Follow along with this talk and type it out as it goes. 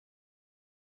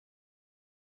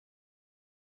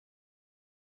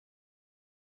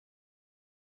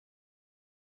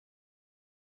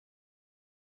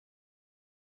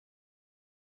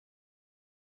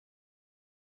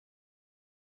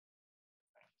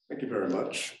Thank you very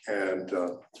much. And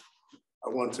I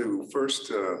want to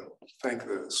first thank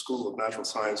the School of Natural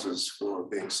Sciences for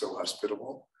being so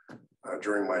hospitable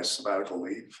during my sabbatical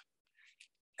leave,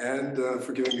 and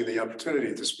for giving me the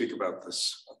opportunity to speak about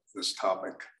this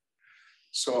topic.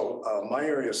 So my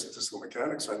area is statistical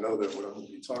mechanics. I know that what I'm going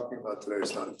to be talking about today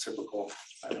is not a typical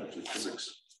physics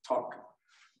talk.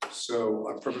 So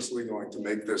I'm purposely going to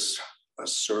make this a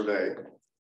survey,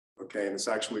 okay? And it's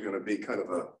actually going to be kind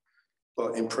of a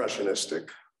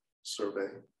impressionistic survey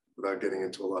without getting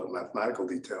into a lot of mathematical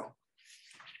detail.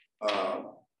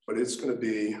 But it's going to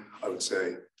be, I would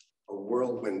say, a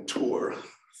whirlwind tour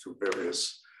through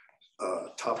various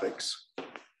topics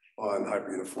on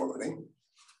hyperuniformity.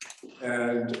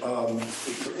 And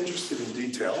if you're interested in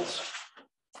details,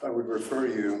 I would refer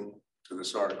you to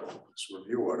this article, this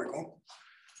review article.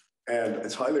 And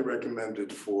it's highly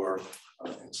recommended for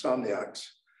insomniacs,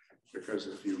 because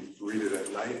if you read it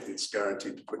at night, it's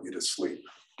guaranteed to put you to sleep.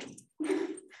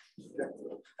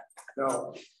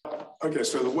 Now, okay,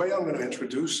 so the way I'm going to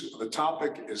introduce the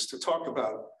topic is to talk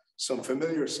about some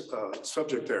familiar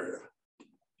subject area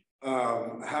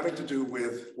having to do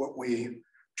with what we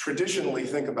traditionally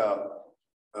think about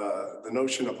the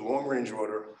notion of long-range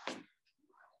order,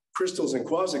 crystals and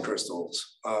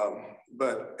quasi-crystals.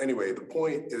 But anyway, the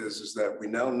point is that we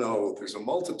now know there's a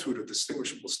multitude of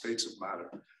distinguishable states of matter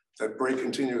that break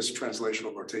continuous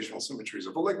translational rotational symmetries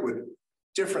of a liquid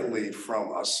differently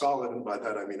from a solid, and by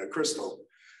that I mean a crystal.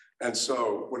 And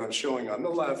so what I'm showing on the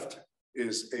left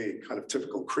is a kind of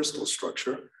typical crystal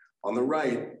structure. On the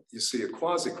right, you see a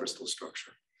quasi-crystal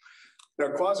structure. Now,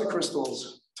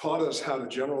 quasi-crystals taught us how to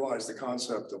generalize the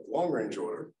concept of long-range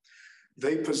order.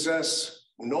 They possess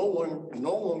no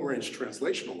long-range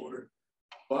translational order,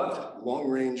 but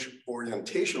long-range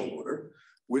orientational order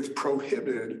with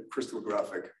prohibited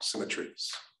crystallographic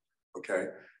symmetries, okay?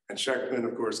 And Sheckman,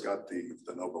 of course, got the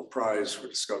Nobel Prize for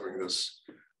discovering this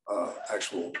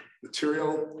actual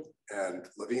material, and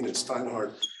Levine and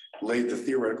Steinhardt laid the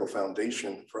theoretical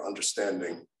foundation for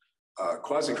understanding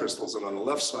quasi-crystals. And on the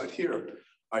left side here,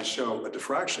 I show a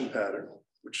diffraction pattern,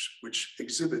 which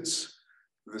exhibits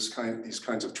these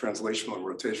kinds of translational and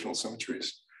rotational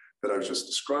symmetries that I was just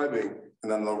describing.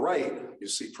 And on the right, you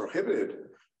see prohibited.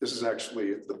 This is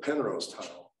actually the Penrose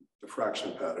tile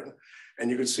diffraction pattern. And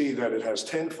you can see that it has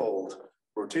tenfold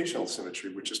rotational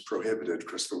symmetry, which is prohibited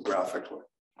crystallographically.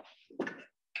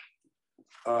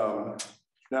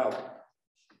 Now,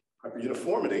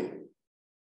 hyperuniformity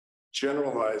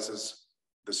generalizes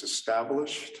this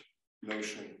established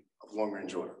notion of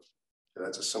long-range order. Okay,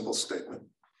 that's a simple statement.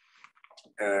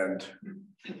 And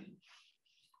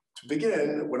to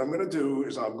begin, what I'm going to do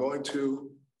is I'm going to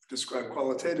describe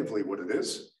qualitatively what it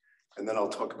is, and then I'll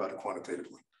talk about it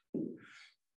quantitatively.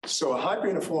 So a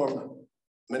hyperuniform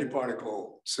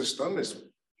many-particle system is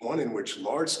one in which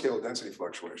large-scale density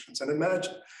fluctuations, and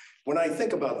imagine, when I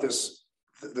think about this,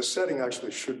 the setting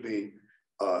actually should be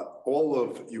all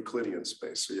of Euclidean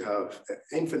space. So you have an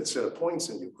infinite set of points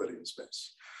in Euclidean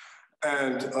space.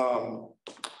 And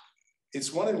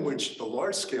it's one in which the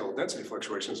large-scale density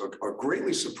fluctuations are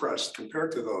greatly suppressed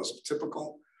compared to those of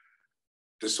typical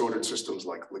disordered systems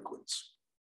like liquids.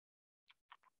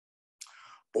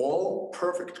 All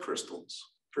perfect crystals,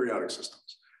 periodic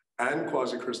systems, and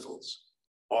quasi-crystals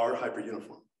are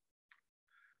hyperuniform.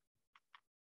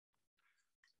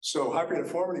 So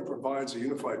hyperuniformity provides a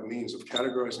unified means of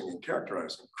categorizing and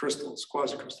characterizing crystals,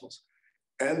 quasi-crystals,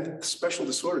 and special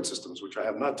disordered systems, which I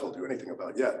have not told you anything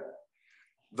about yet.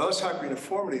 Thus,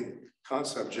 hyperuniformity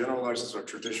concept generalizes our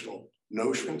traditional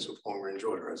notions of long-range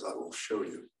order, as I will show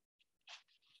you.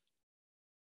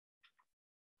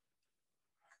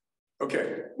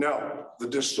 Okay, now the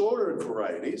disordered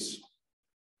varieties,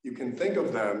 you can think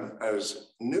of them as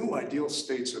new ideal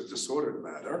states of disordered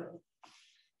matter,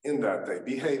 in that they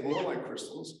behave more like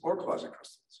crystals or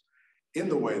quasi-crystals in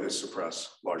the way they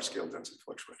suppress large-scale density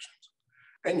fluctuations,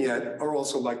 and yet are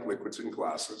also like liquids and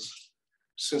glasses,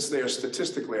 since they are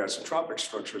statistically isotropic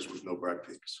structures with no Bragg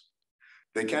peaks.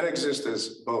 They can exist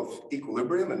as both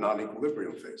equilibrium and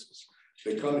non-equilibrium phases.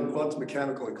 They come in quantum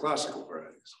mechanical and classical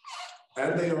varieties,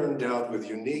 and they are endowed with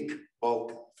unique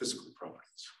bulk physical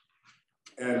properties.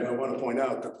 And I want to point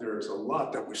out that there's a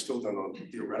lot that we still don't know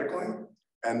theoretically,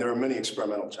 and there are many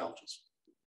experimental challenges.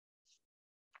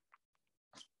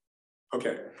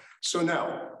 Okay, so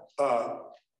now,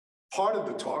 part of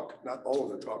the talk, not all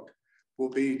of the talk,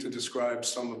 will be to describe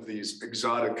some of these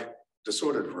exotic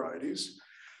disordered varieties.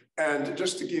 And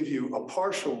just to give you a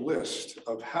partial list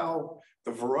of how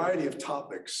the variety of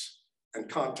topics and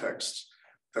contexts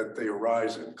that they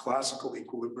arise in: classical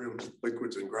equilibrium,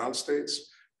 liquids and ground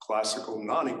states, classical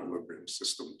non-equilibrium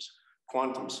systems,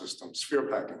 quantum systems, sphere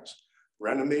packings,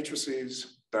 random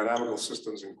matrices, dynamical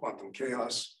systems in quantum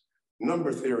chaos,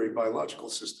 number theory, biological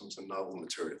systems, and novel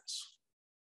materials.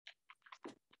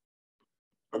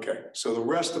 Okay, so the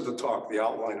rest of the talk, the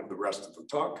outline of the rest of the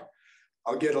talk,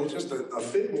 I'll get just a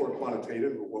bit more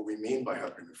quantitative of what we mean by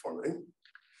hyperuniformity.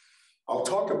 I'll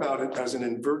talk about it as an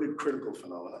inverted critical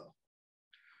phenomenon.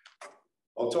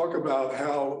 I'll talk about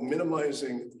how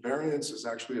minimizing variance is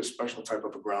actually a special type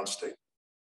of a ground state.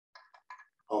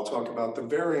 I'll talk about the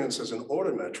variance as an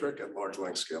order metric at large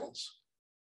length scales.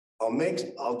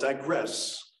 I'll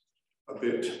digress a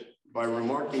bit by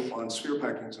remarking on sphere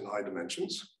packings in high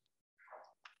dimensions.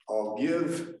 I'll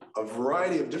give a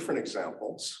variety of different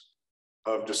examples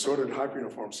of disordered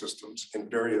hyperuniform systems in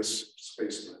various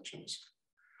space dimensions.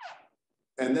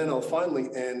 And then I'll finally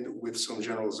end with some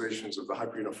generalizations of the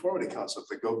hyperuniformity concept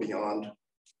that go beyond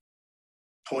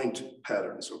point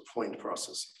patterns or point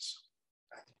processes.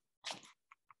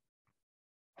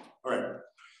 All right,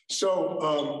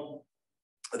 so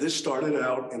this started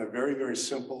out in a very, very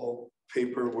simple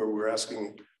paper where we're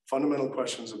asking fundamental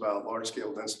questions about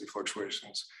large-scale density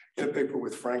fluctuations in a paper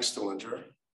with Frank Stillinger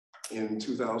in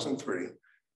 2003.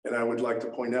 And I would like to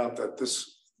point out that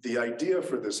the idea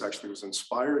for this actually was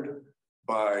inspired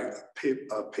by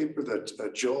a paper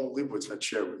that Joel Leibowitz had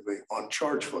shared with me on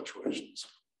charge fluctuations.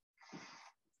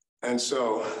 And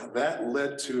so that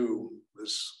led to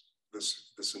this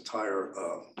entire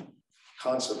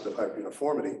concept of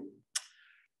hyperuniformity.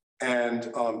 And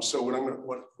so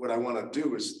what I want to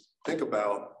do is think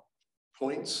about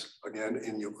points, again,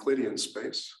 in Euclidean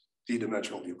space,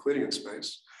 d-dimensional Euclidean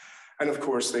space. And of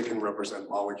course, they can represent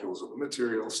molecules of a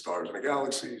material, stars in a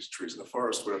galaxy, trees in the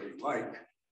forest, whatever you like.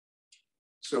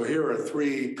 So here are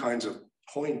three kinds of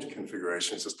point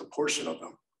configurations, just a portion of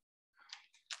them.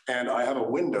 And I have a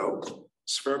window,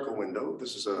 spherical window.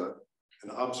 This is an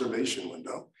observation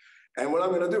window. And what I'm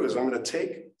going to do is I'm going to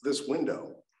take this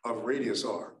window of radius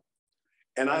r,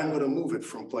 and I'm going to move it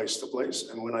from place to place.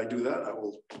 And when I do that, I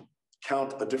will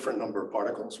count a different number of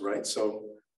particles, right? So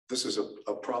this is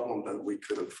a problem that we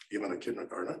could have given a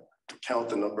kindergartner, to count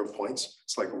the number of points.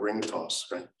 It's like ring toss,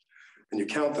 right? And you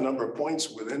count the number of points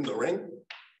within the ring.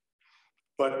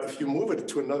 But if you move it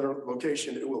to another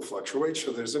location, it will fluctuate.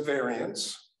 So there's a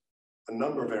variance, a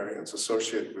number variance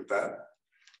associated with that,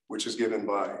 which is given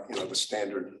by the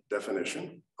standard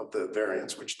definition of the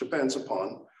variance, which depends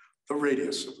upon the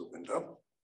radius of the window.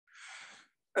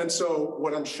 And so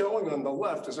what I'm showing on the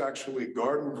left is actually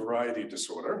garden variety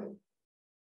disorder.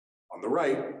 On the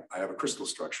right, I have a crystal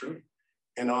structure.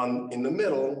 And in the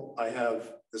middle, I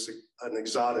have an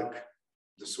exotic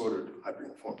disordered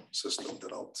hyperuniform system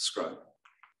that I'll describe.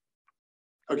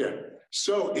 Okay,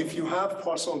 so if you have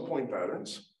Poisson point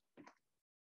patterns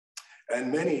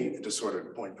and many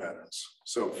disordered point patterns,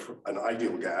 so for an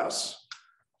ideal gas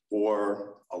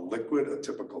or a liquid, a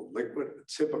typical liquid,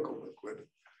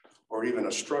 or even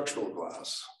a structural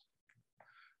glass,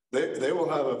 they will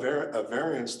have a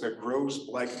variance that grows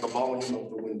like the volume of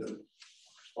the window,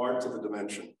 r to the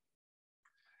dimension.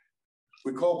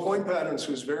 We call point patterns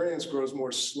whose variance grows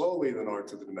more slowly than r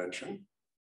to the dimension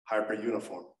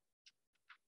hyperuniform.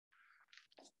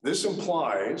 This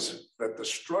implies that the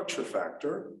structure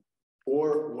factor,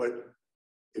 or what,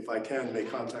 if I can make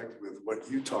contact with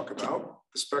what you talk about,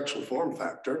 the spectral form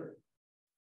factor,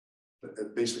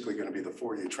 basically going to be the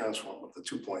Fourier transform of the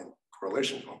two-point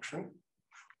correlation function,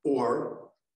 or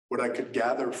what I could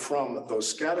gather from those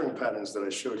scattering patterns that I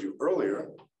showed you earlier,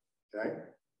 okay,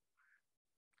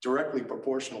 directly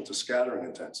proportional to scattering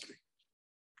intensity.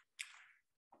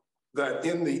 That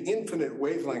in the infinite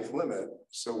wavelength limit,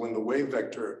 so when the wave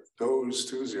vector goes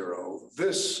to 0,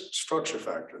 this structure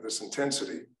factor, this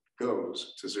intensity,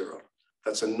 goes to 0.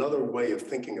 That's another way of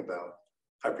thinking about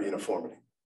hyperuniformity.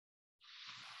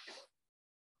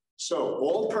 So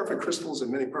all perfect crystals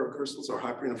and many perfect crystals are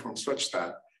hyperuniform such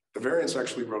that the variance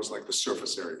actually grows like the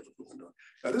surface area of the window.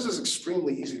 Now this is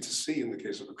extremely easy to see in the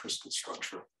case of a crystal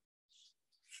structure.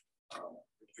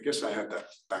 I guess I had that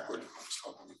backward when I was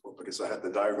talking before because I had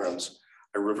the diagrams.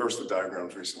 I reversed the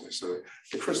diagrams recently. So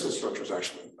the crystal structure is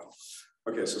actually in the middle.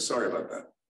 Okay, so sorry about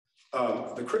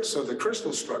that. So the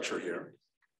crystal structure here,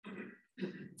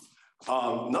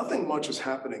 nothing much is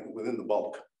happening within the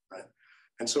bulk, right?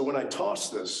 And so when I toss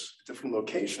this at different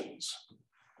locations,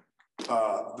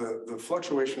 the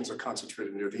fluctuations are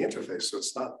concentrated near the interface. So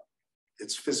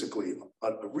it's physically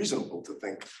reasonable to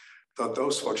think that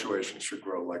those fluctuations should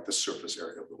grow like the surface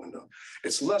area of the window.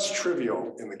 It's less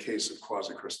trivial in the case of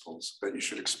quasicrystals that you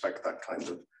should expect that kind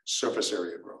of surface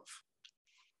area growth.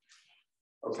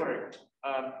 Okay,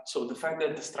 So the fact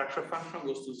that the structure function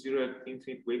goes to 0 at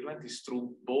infinite wavelength is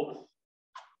true both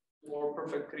for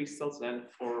perfect crystals and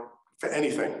for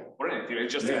anything. For anything,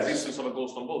 it's just the existence of a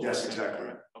ghost on both. Yes, exactly.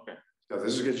 Okay. So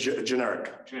this is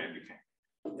generic. Generic,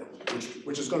 okay. Yeah,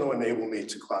 which is going to enable me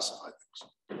to classify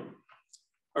things.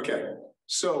 Okay,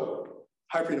 so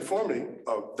hyperuniformity,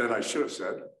 then I should have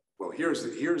said, well, here's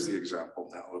the example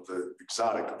now of the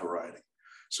exotic variety.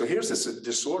 So here's this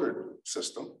disordered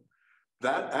system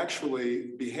that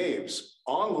actually behaves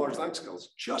on large length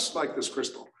scales, just like this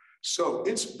crystal. So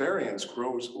its variance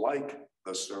grows like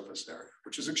the surface area,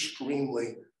 which is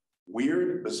extremely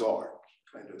weird, bizarre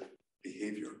kind of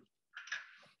behavior.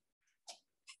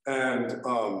 And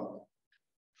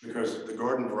because the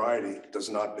garden variety does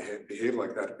not behave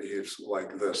like that, it behaves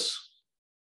like this.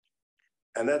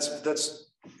 And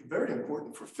that's very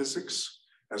important for physics,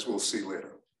 as we'll see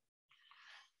later.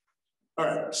 All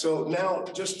right, so now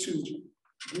just to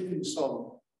give you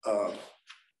some,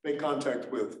 make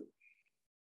contact with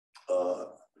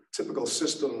typical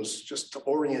systems, just to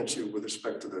orient you with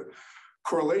respect to the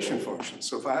correlation function.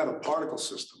 So if I have a particle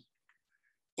system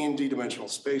in d-dimensional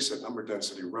space at number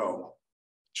density rho,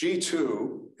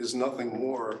 G2 is nothing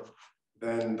more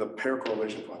than the pair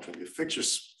correlation function. You fix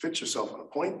yourself on a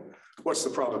point. What's the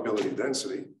probability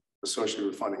density associated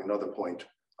with finding another point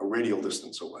a radial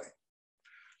distance away?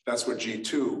 That's what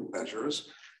G2 measures.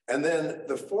 And then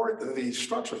the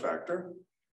structure factor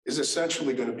is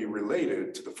essentially going to be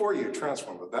related to the Fourier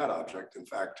transform of that object. In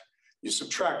fact, you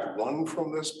subtract 1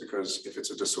 from this because if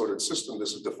it's a disordered system,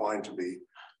 this is defined to be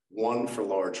 1 for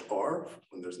large R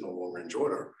when there's no long range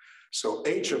order. So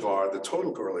H of R, the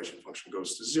total correlation function,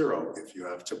 goes to 0 if you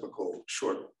have typical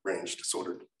short range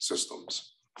disordered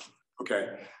systems.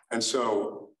 Okay, and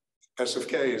so S of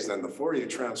K is then the Fourier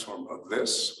transform of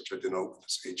this, which I denote with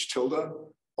this H tilde,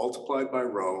 multiplied by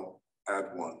rho, add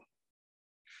 1.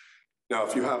 Now,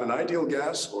 if you have an ideal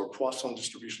gas or Poisson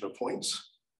distribution of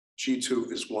points,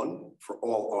 G2 is 1 for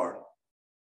all R.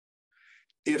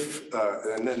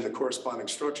 And then the corresponding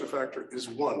structure factor is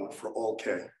 1 for all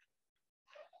K.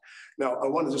 Now, I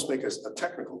want to just make a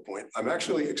technical point. I'm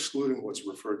actually excluding what's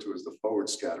referred to as the forward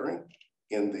scattering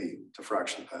in the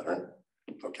diffraction pattern,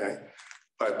 okay?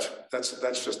 But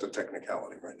that's just a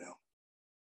technicality right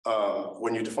now.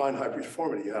 When you define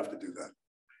hyperuniformity, you have to do that.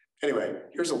 Anyway,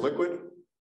 here's a liquid.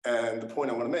 And the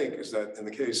point I want to make is that in the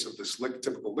case of this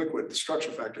typical liquid, the structure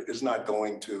factor is not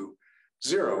going to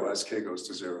 0 as K goes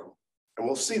to 0. And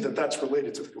we'll see that that's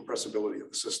related to the compressibility of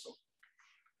the system.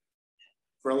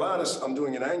 For a lattice, I'm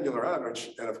doing an angular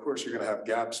average. And of course, you're going to have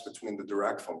gaps between the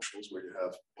Dirac functions where you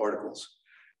have particles.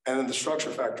 And then the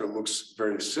structure factor looks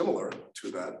very similar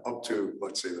to that up to,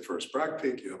 let's say, the first Bragg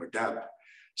peak, you have a gap.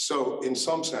 So in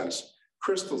some sense,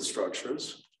 crystal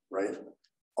structures, right,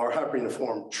 are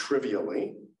hyperuniform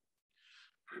trivially,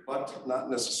 but not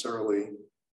necessarily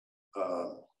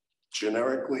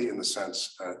generically in the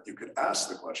sense that you could ask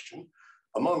the question,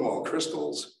 among all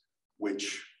crystals,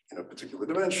 which in a particular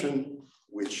dimension,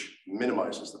 which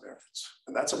minimizes the variance.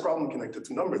 And that's a problem connected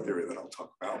to number theory that I'll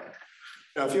talk about.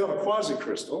 Now, if you have a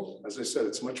quasi-crystal, as I said,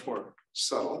 it's much more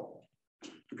subtle,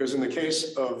 because in the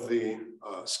case of the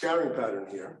scattering pattern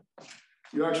here,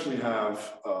 you actually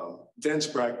have dense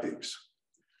Bragg peaks.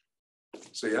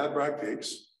 So you have Bragg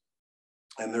peaks,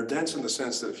 and they're dense in the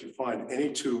sense that if you find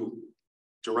any two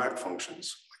Dirac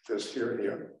functions, like this here and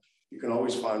here, you can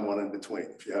always find one in between.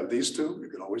 If you have these two, you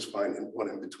can always find one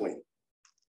in between.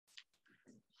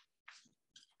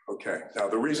 Okay, now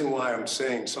the reason why I'm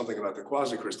saying something about the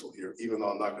quasi-crystal here, even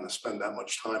though I'm not going to spend that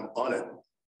much time on it,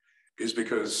 is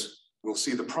because we'll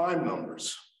see the prime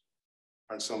numbers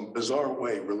are in some bizarre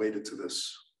way related to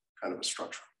this kind of a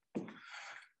structure.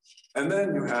 And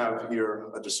then you have here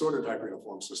a disordered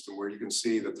hyperuniform system where you can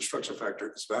see that the structure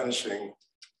factor is vanishing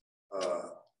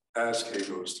as K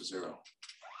goes to 0.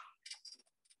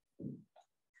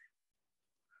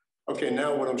 Okay,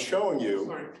 now what I'm showing you.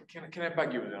 Sorry, can I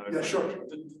bug you with that? Yeah, sure.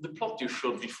 The plot you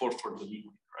showed before for the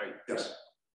liquid, right? Yes.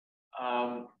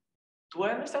 Do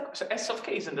I understand? So S of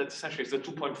K isn't that essentially is the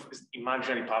 2-point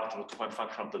imaginary part of the 2-point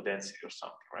function of the density or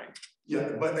something, right?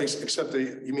 Yeah, but except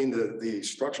you mean the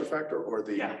structure factor or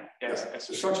the? Yeah, yes. Yeah.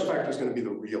 The structure factor is going to be the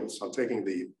real. So I'm taking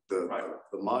the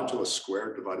modulus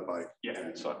squared divided by.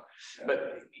 Yeah, sorry. Yeah.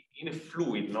 But in a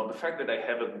fluid, you know, the fact that I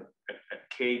have a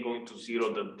K going to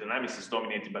 0, the dynamics is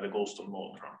dominated by the ghost on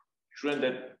Moultron. Shouldn't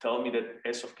that tell me that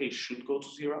S of K should go to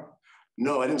 0?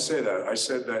 No, I didn't say that. I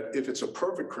said that if it's a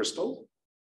perfect crystal,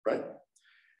 right?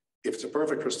 If it's a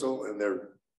perfect crystal and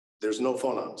there's no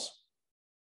phonons,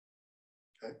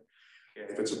 okay?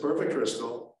 If it's a perfect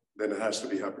crystal, then it has to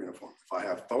be hyperuniform. If I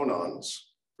have phonons,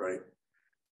 right,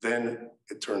 then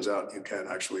it turns out you can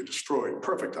actually destroy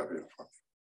perfect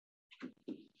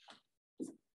hyperuniformity.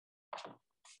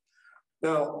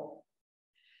 Now,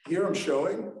 here I'm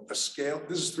showing a scale.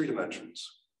 This is 3 dimensions.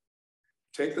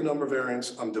 Take the number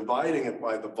variance, I'm dividing it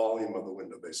by the volume of the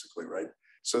window, basically, right?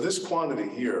 So this quantity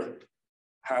here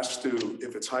has to,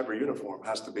 if it's hyperuniform,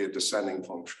 has to be a descending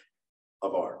function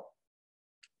of R.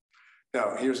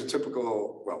 Now, here's a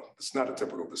typical, well, it's not a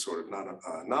typical disordered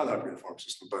non-hyperuniform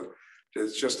system, but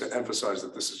it's just to emphasize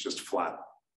that this is just flat.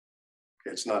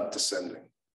 Okay, it's not descending.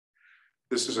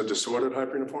 This is a disordered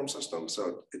hyperuniform system,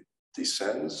 so it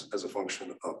descends as a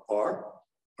function of R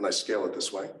when I scale it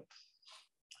this way.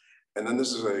 And then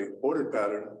this is an ordered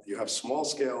pattern. You have small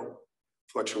scale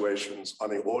fluctuations on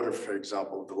the order, for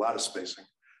example, of the lattice spacing,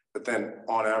 but then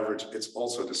on average, it's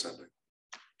also descending.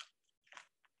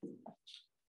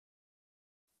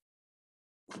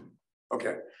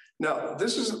 Okay, now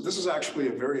this is actually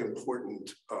a very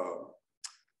important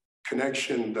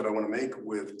connection that I want to make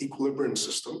with equilibrium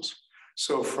systems.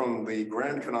 So from the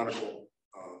grand canonical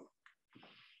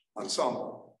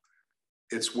ensemble,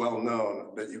 it's well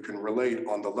known that you can relate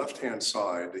on the left-hand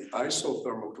side the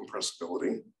isothermal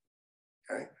compressibility.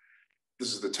 Okay,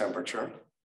 this is the temperature.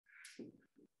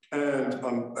 And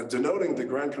I'm denoting the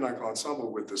grand canonical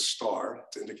ensemble with this star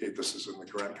to indicate this is in the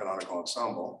grand canonical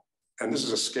ensemble. And this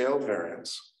is a scaled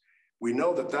variance. We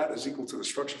know that that is equal to the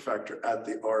structure factor at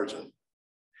the origin.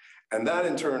 And that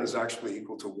in turn is actually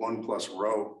equal to 1 plus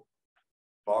rho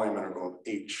volume integral of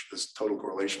H, this total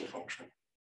correlation function.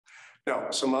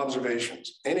 Now, some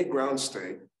observations. Any ground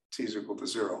state, T is equal to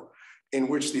 0, in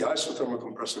which the isothermal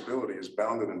compressibility is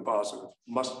bounded and positive,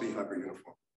 must be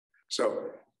hyperuniform. So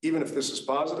even if this is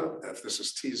positive, if this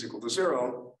is T is equal to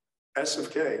 0, S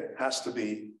of K has to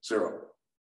be 0.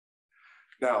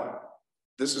 Now,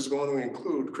 this is going to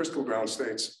include crystal ground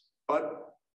states,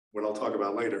 but what I'll talk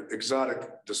about later, exotic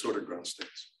disordered ground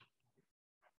states.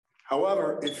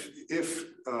 However, if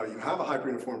you have a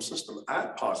hyperuniform system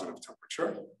at positive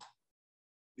temperature,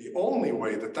 the only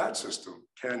way that that system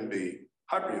can be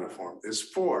hyperuniform is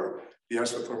for the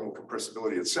isothermal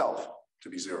compressibility itself to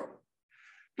be 0.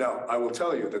 Now, I will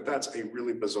tell you that that's a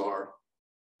really bizarre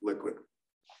liquid.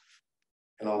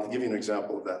 And I'll give you an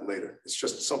example of that later. It's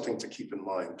just something to keep in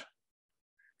mind.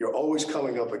 You're always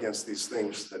coming up against these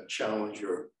things that challenge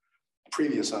your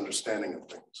previous understanding of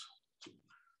things.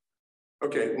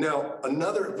 Okay, now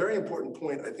another very important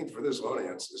point, I think, for this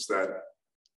audience is that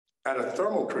at a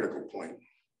thermal critical point,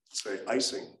 say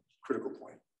icing critical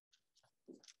point,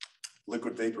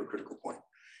 liquid vapor critical point,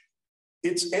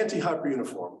 it's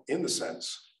anti-hyperuniform in the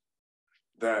sense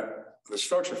that the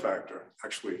structure factor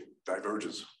actually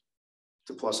diverges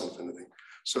to plus infinity.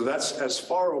 So that's as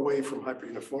far away from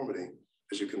hyperuniformity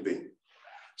as you can be.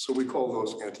 So we call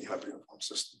those anti-hyperuniform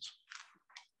systems.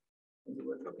 We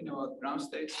were talking about ground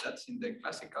states, that's in the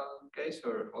classical case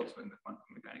or also in the quantum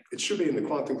mechanical? It should be in the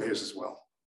quantum case as well.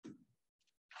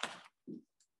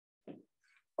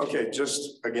 Okay,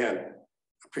 just again,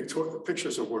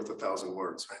 pictures are worth 1,000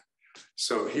 words, right?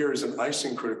 So here is an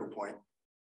icing critical point.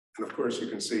 And of course you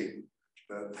can see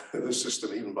that the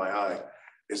system, even by eye,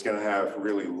 is going to have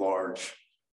really large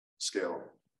scale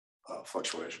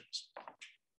fluctuations.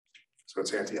 So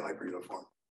it's anti-hyperuniform.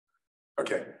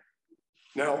 Okay,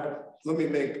 now let me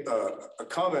make a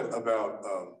comment about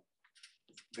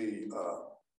the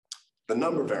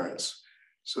number variance.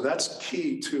 So that's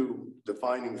key to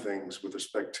defining things with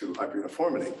respect to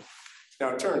hyperuniformity. Now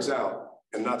it turns out,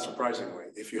 and not surprisingly,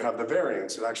 if you have the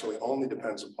variance, it actually only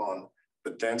depends upon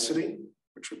the density,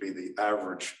 which would be the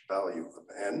average value of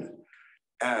n,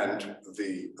 and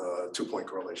the 2-point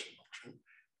correlation function.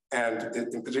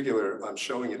 And in particular, I'm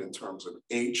showing it in terms of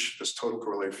H, this total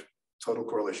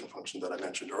correlation function that I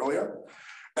mentioned earlier.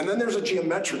 And then there's a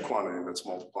geometric quantity that's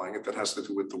multiplying it that has to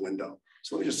do with the window.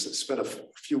 So let me just spend a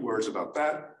few words about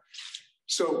that.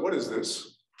 So what is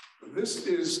this? This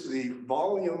is the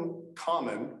volume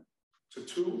common to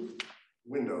 2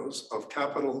 windows of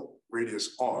capital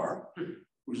radius R,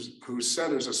 whose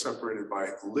centers are separated by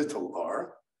little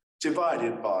r,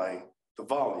 divided by the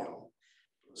volume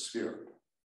of the sphere.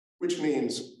 Which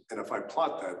means, and if I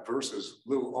plot that versus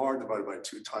little r divided by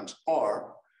 2 times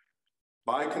r,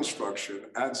 by construction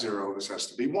at 0, this has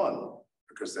to be 1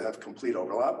 because they have complete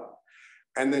overlap.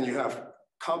 And then you have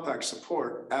compact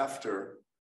support after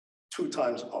 2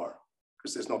 times r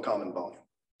because there's no common volume.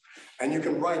 And you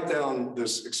can write down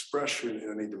this expression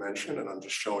in any dimension, and I'm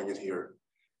just showing it here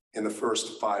in the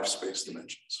first 5 space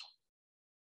dimensions.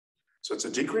 So it's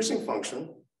a decreasing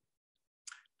function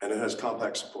and it has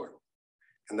compact support.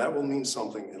 And that will mean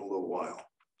something in a little while.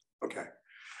 Okay.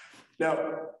 Now,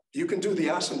 you can do the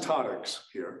asymptotics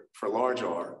here for large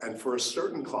R, and for a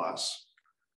certain class,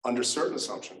 under certain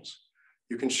assumptions,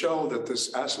 you can show that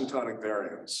this asymptotic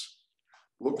variance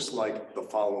looks like the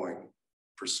following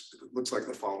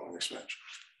expansion.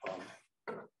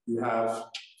 You have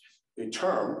a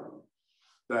term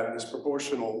that is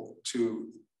proportional to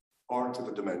R to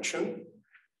the dimension,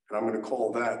 and I'm going to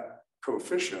call that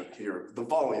coefficient here the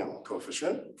volume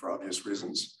coefficient for obvious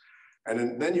reasons.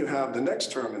 And then you have the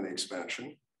next term in the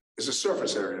expansion is a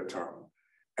surface area term,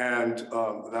 and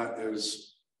that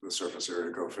is the surface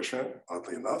area coefficient,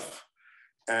 oddly enough.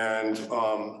 And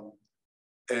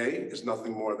A is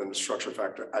nothing more than the structure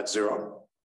factor at 0.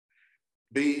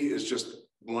 B is just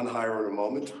one higher order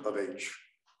moment of H.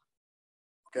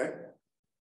 Okay?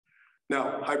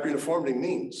 Now, hyperuniformity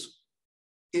means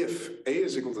if A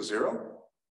is equal to 0,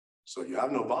 so you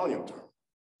have no volume term,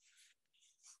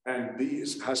 and B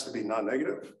has to be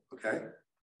non-negative, okay?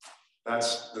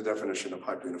 That's the definition of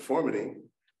hyperuniformity,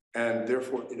 and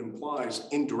therefore it implies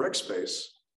in direct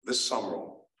space, this sum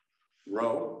rule,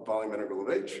 rho, volume integral of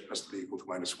H, has to be equal to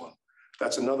 -1.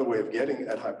 That's another way of getting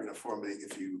at hyperuniformity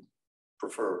if you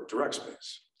prefer direct space.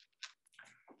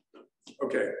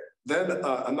 Okay, then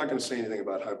I'm not going to say anything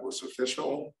about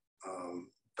hyposuficial.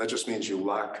 That just means you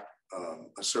lack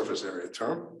a surface area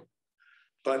term.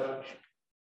 But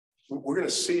we're going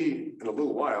to see in a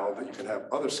little while that you can have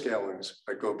other scalings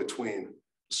that go between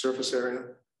the surface area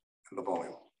and the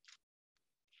volume.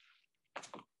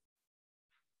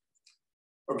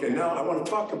 Okay, now I want to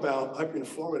talk about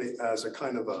hyperuniformity as a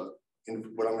kind of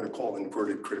what I'm going to call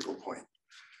inverted critical point.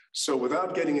 So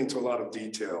without getting into a lot of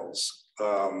details,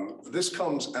 this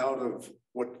comes out of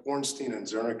what Ornstein and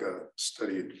Zernicke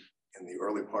studied in the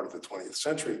early part of the 20th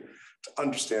century to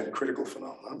understand critical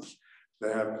phenomena.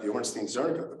 They have the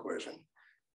Ornstein-Zernicke equation.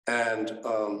 And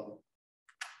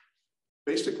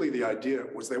basically the idea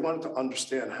was they wanted to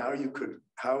understand how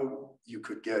you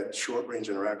could get short-range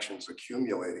interactions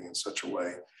accumulating in such a way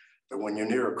that when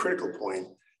you're near a critical point,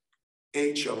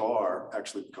 H of R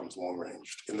actually becomes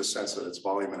long-ranged in the sense that its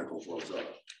volume integral blows up.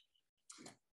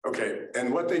 Okay,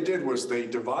 and what they did was they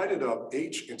divided up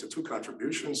H into two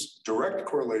contributions, direct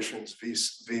correlations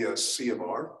via C of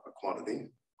R, a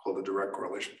quantity called the direct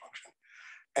correlation function,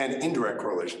 and indirect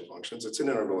correlation functions. It's an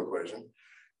integral equation.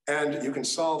 And you can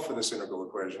solve for this integral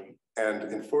equation. And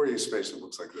in Fourier space, it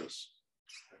looks like this.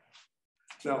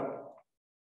 Now,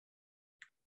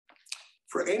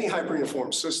 for any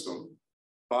hyperuniform system,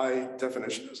 by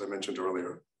definition, as I mentioned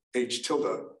earlier, H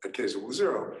tilde at k is equal to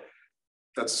 0,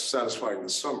 that's satisfying the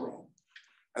sum rule.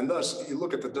 And thus, you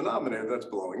look at the denominator, that's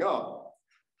blowing up.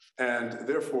 And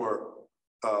therefore,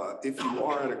 if you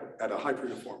are at a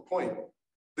hyperuniform point,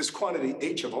 this quantity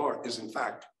H of R is in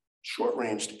fact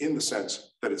short-ranged in the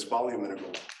sense that its volume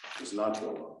integral does not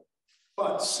blow up.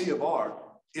 But C of R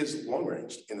is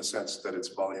long-ranged in the sense that its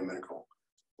volume integral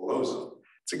blows up.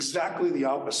 It's exactly the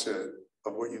opposite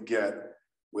of what you get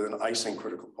with an Ising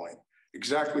critical point.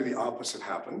 Exactly the opposite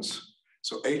happens.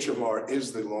 So H of R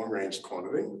is the long-range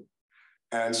quantity,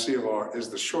 and C of R is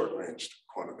the short-ranged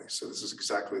quantity. So this is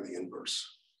exactly the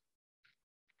inverse.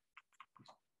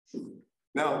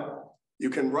 Now, you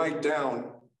can write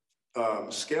down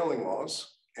scaling laws,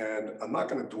 and I'm not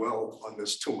going to dwell on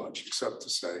this too much, except to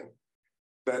say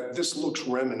that this looks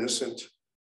reminiscent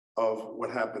of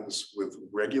what happens with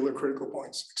regular critical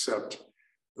points, except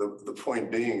the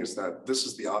point being is that this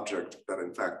is the object that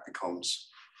in fact becomes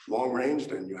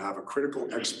long-ranged, and you have a critical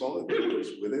exponent that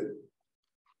goes with it.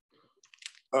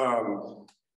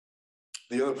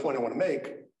 The other point I want to make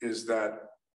is that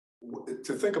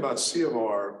to think about C of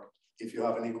R, if you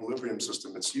have an equilibrium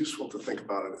system, it's useful to think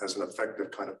about it as an effective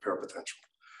kind of parapotential,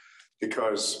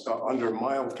 because under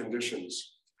mild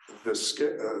conditions, the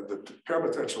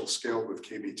parapotential scaled with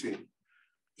KBT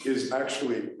is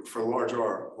actually for large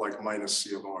R like minus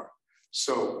C of R.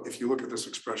 So if you look at this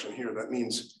expression here, that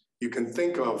means you can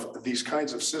think of these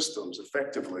kinds of systems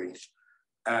effectively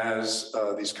as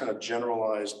these kind of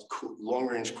generalized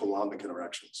long-range Coulombic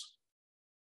interactions.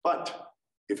 But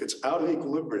if it's out of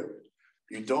equilibrium,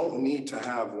 you don't need to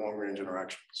have long-range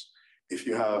interactions. If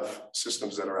you have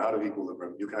systems that are out of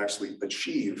equilibrium, you can actually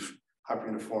achieve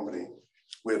hyperuniformity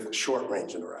with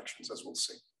short-range interactions, as we'll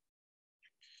see.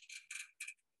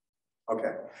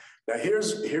 Okay, now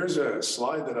here's a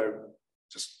slide that I'm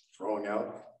just throwing out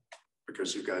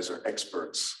because you guys are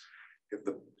experts.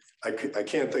 I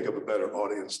can't think of a better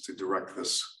audience to direct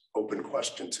this open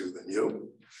question to than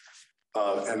you.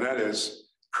 And that is,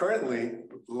 currently,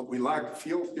 we lack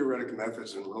field theoretic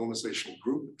methods and realization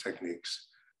group techniques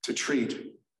to treat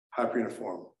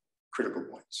hyperuniform critical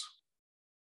points.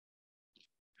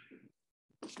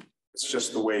 It's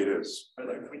just the way it is. Are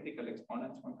there critical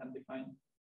exponents one can define?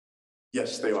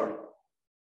 Yes, they are.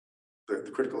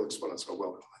 The critical exponents are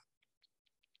well defined.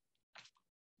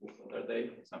 What are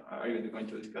they? Are you going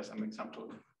to discuss some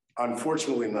examples?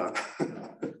 Unfortunately not.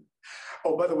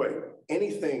 Oh, by the way,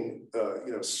 anything,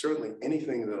 certainly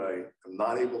anything that I am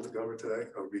not able to cover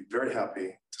today, I would be very happy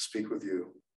to speak with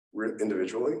you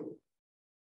individually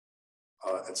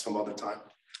at some other time.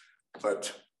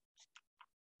 But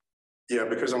yeah,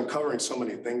 because I'm covering so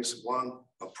many things, one,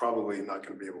 I'm probably not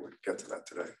going to be able to get to that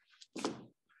today.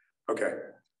 Okay,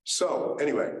 so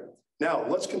anyway, now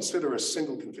let's consider a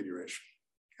single configuration,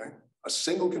 okay? A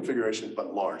single configuration,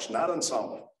 but large, not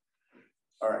ensemble.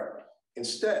 All right,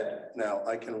 instead, now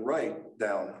I can write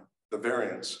down the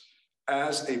variance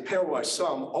as a pairwise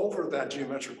sum over that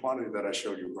geometric quantity that I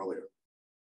showed you earlier,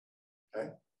 okay?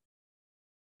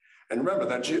 And remember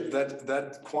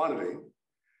that quantity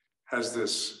has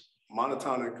this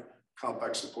monotonic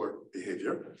compact support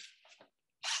behavior.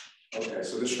 Okay,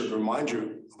 so this should remind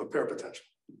you of a pair potential.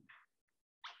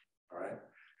 All right,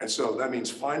 and so that means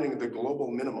finding the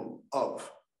global minimum of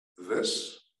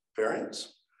this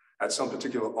variance at some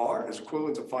particular R is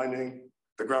equivalent to finding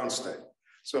the ground state.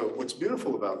 So what's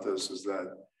beautiful about this is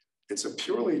that it's a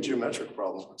purely geometric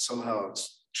problem, but somehow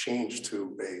it's changed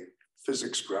to a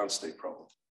physics ground state problem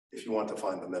if you want to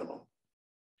find the minimum.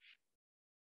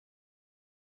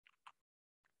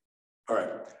 All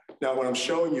right, now what I'm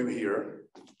showing you here,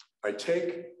 I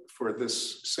take for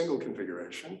this single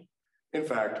configuration, in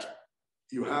fact,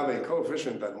 you have a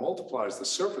coefficient that multiplies the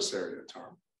surface area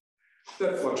term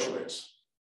that fluctuates,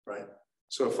 right?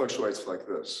 So it fluctuates like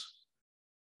this.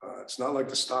 It's not like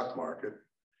the stock market.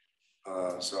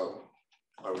 So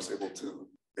I was able to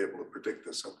predict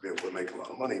this. I'll be able to make a lot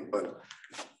of money, but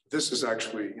this is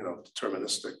actually,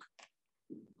 deterministic.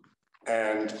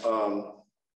 And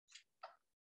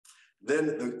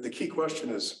then the key question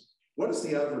is, what is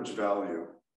the average value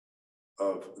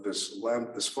of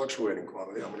this fluctuating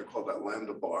quantity? I'm going to call that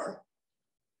lambda bar.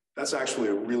 That's actually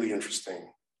a really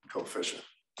interesting coefficient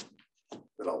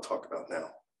that I'll talk about now.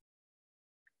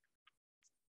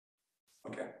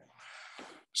 Okay,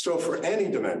 so for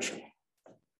any dimension,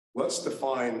 let's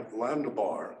define lambda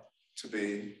bar to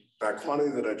be that quantity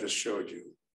that I just showed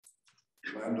you,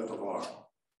 lambda of R,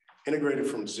 integrated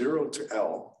from 0 to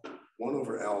L, 1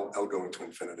 over L, L going to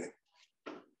infinity.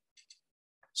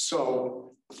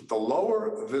 So the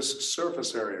lower this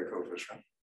surface area coefficient,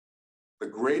 the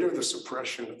greater the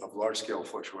suppression of large-scale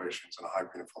fluctuations in a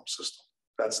hyperuniform system.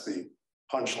 That's the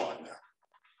punchline there.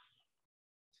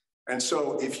 And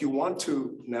so if you want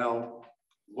to now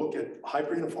look at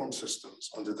hyperuniform systems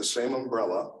under the same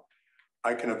umbrella,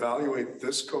 I can evaluate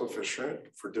this coefficient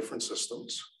for different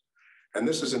systems. And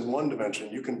this is in one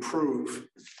dimension. You can prove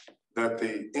that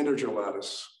the integer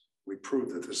lattice, we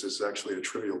proved that this is actually a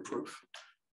trivial proof,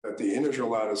 that the integer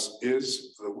lattice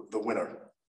is the winner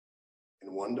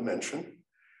in one dimension.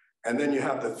 And then you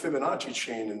have the Fibonacci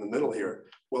chain in the middle here.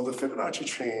 Well, the Fibonacci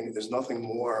chain is nothing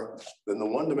more than the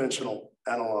one-dimensional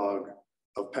analog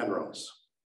of Penrose.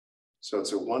 So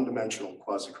it's a one-dimensional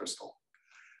quasi-crystal.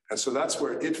 And so that's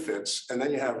where it fits. And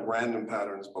then you have random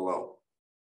patterns below.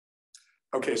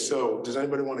 Okay, so does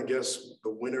anybody want to guess the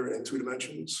winner in 2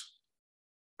 dimensions?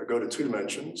 I go to 2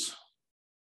 dimensions.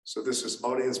 So this is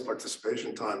audience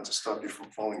participation time to stop you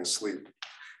from falling asleep.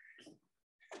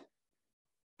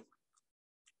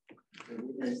 The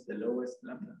winner is the lowest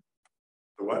lambda.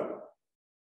 The what?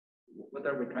 What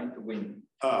are we trying to win?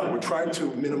 We're trying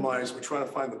to minimize, we're trying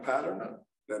to find the pattern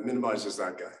that minimizes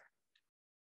that guy.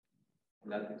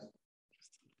 Lattice.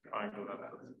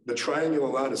 The triangular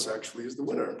lattice actually is the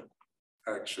winner.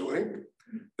 Actually,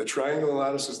 the triangular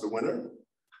lattice is the winner.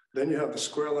 Then you have the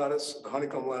square lattice, the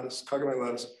honeycomb lattice, Kagame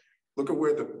lattice. Look at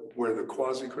where the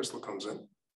quasi-crystal comes in.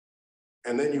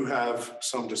 And then you have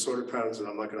some disordered patterns that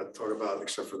I'm not going to talk about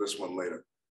except for this one later.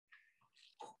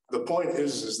 The point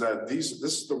is that this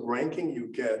is the ranking you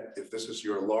get if this is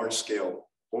your large scale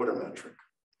order metric.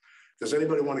 Does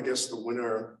anybody want to guess the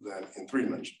winner then in 3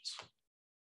 dimensions?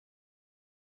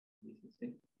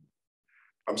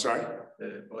 I'm sorry?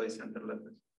 The body center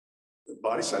lattice. The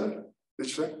body center, did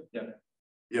you say? Yeah.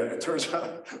 Yeah, it turns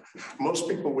out most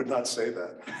people would not say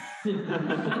that.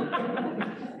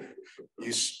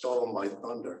 You stole my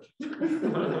thunder.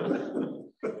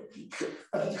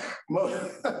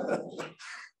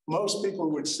 Most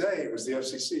people would say it was the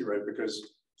FCC, right?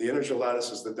 Because the integer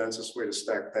lattice is the densest way to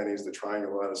stack pennies. The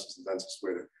triangular lattice is the densest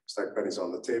way to stack pennies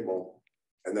on the table.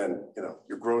 And then,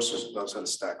 your grocer knows how to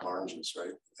stack oranges,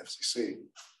 right? FCC.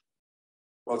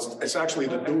 Well, it's actually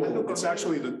the dual. It's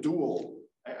actually the dual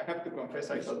I have to confess,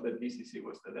 I thought that BCC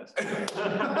was the best.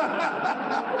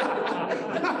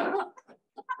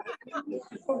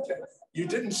 Okay, you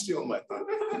didn't steal my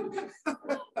thunder.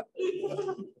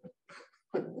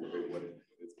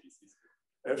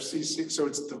 FCC, so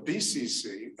it's the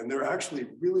BCC, and there are actually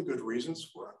really good reasons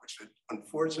for it, which I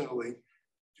unfortunately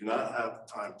do not have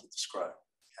time to describe.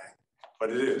 Okay, but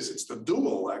it is. It's the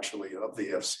dual actually of the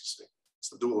FCC. It's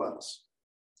the dual lattice.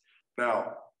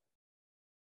 Now,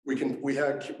 we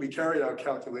carried out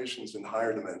calculations in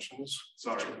higher dimensions.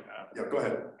 Sorry. Yeah, go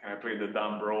ahead. Can I play the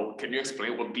dumb bro? Can you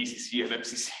explain what BCC and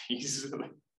FCC is?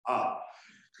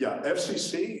 Yeah,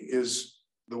 FCC is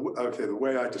the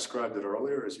way I described it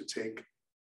earlier is you take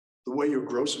the way your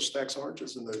grocer stacks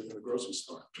oranges in the grocery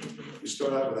store. You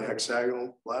start out with a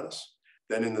hexagonal lattice,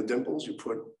 then in the dimples you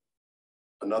put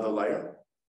another layer.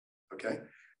 Okay,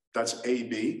 that's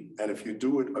AB, and if you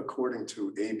do it according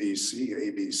to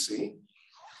ABC,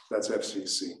 that's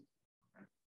FCC.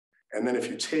 And then if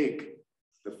you take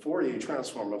the Fourier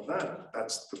transform of that,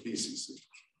 that's the BCC.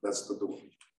 That's the dual.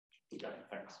 Okay,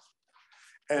 thanks.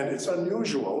 And it's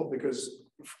unusual because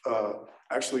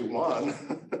actually Juan,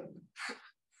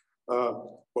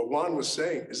 what Juan was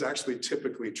saying is actually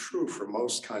typically true for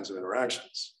most kinds of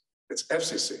interactions. It's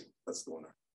FCC, that's the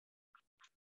winner.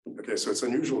 Okay, so it's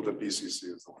unusual that BCC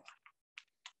is the winner.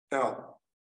 Now,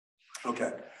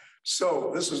 okay,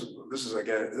 so this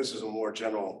is a more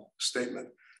general statement.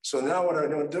 So now what I'm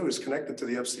going to do is connect it to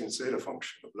the Epstein zeta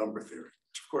function of number theory,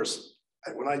 which of course,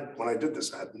 when I did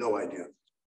this, I had no idea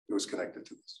it was connected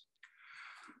to this.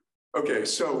 Okay,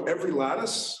 so every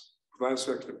lattice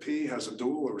vector P has a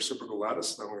dual or reciprocal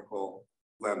lattice that we call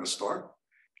lambda star,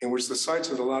 in which the sites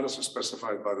of the lattice are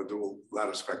specified by the dual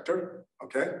lattice vector,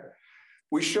 okay?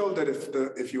 We showed that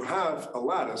if you have a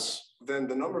lattice, then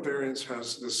the number variance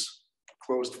has this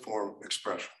closed form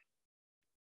expression.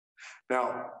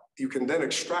 Now, you can then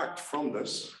extract from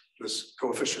this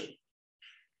coefficient.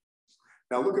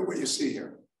 Now look at what you see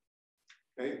here.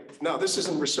 Okay? Now this is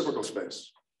in reciprocal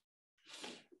space.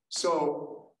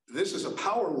 So this is a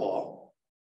power law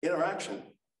interaction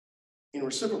in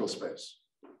reciprocal space.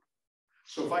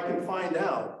 So if I can find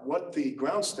out what the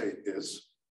ground state is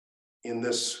in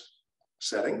this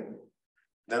setting,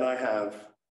 then I have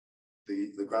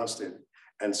the ground state.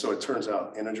 And so it turns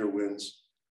out integer wins,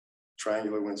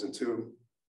 triangular wins in 2,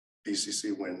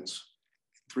 BCC wins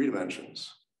in 3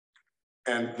 dimensions.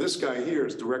 And this guy here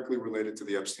is directly related to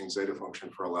the Epstein zeta function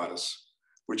for a lattice,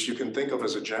 which you can think of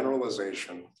as a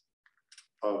generalization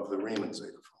of the Riemann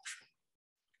zeta function,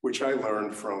 which I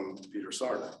learned from Peter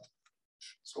Sarnak.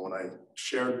 So when I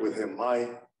shared with him my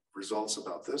results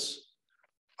about this,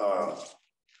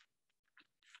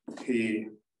 he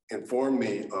informed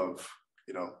me of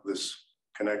this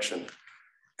connection.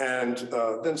 And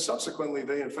then subsequently,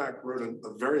 they in fact wrote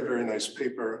a very, very nice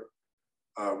paper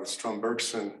with Strom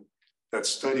Bergson that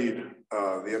studied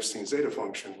the Epstein zeta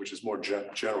function, which is more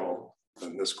general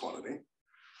than this quantity,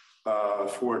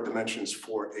 for dimensions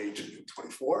 4, 8, and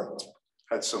 24.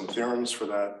 Had some theorems for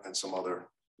that and some other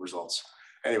results.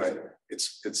 Anyway,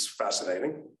 it's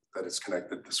fascinating that it's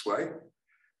connected this way.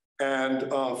 And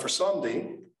for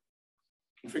SOMD,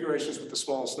 configurations with the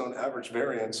smallest known average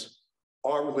variance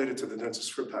are related to the densest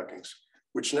strip packings,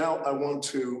 which now I want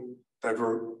to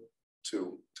divert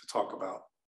to talk about.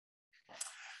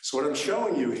 So what I'm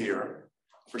showing you here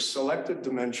for selected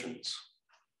dimensions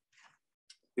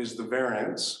is the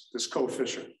variance, this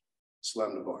coefficient, this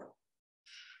lambda bar.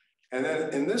 And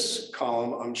then in this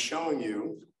column, I'm showing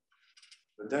you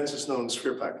the densest known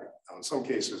sphere packing. Now, in some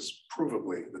cases,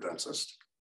 provably the densest.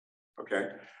 Okay.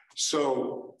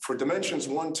 So for dimensions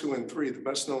 1, 2, and 3, the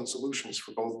best known solutions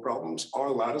for both problems are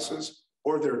lattices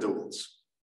or their duals.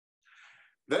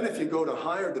 Then if you go to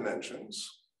higher dimensions,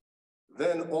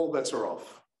 then all bets are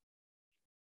off.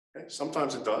 Okay?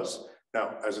 Sometimes it does.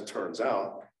 Now, as it turns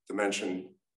out,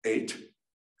 dimension 8 and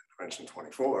dimension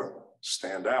 24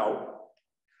 stand out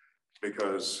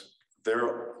because the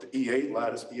E8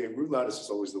 lattice, E8 root lattice is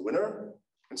always the winner,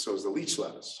 and so is the Leach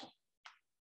lattice.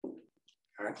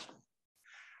 Okay?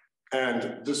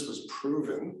 And this was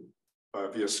proven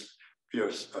via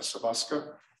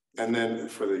Sabaska, and then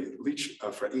for the Leach,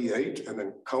 for E8, and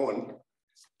then Cohen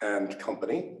and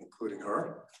company, including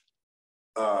her,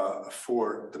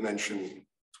 for dimension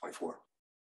 24.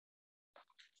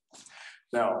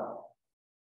 Now,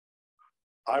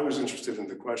 I was interested in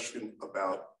the question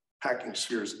about packing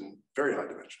spheres in very high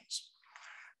dimensions.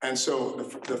 And so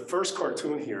the first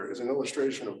cartoon here is an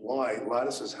illustration of why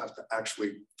lattices have to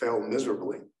actually fail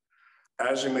miserably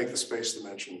as you make the space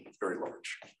dimension very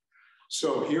large.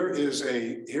 So here is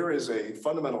a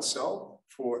fundamental cell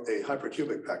for a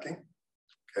hypercubic packing.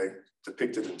 okay,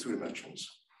 depicted in 2 dimensions,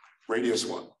 radius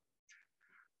 1.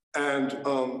 And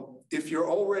if you're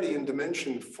already in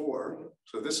dimension 4,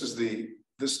 so this is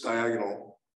this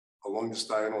diagonal, along this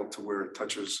diagonal to where it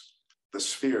touches the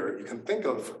sphere, you can think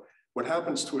of what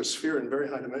happens to a sphere in very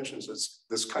high dimensions as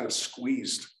this kind of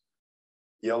squeezed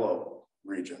yellow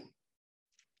region,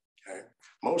 okay?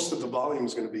 Most of the volume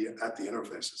is going to be at the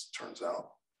interface, as it turns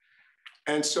out.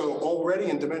 And so already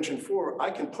in dimension 4, I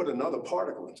can put another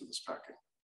particle into this packing.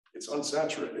 It's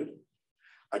unsaturated.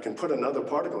 I can put another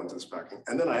particle into this packing,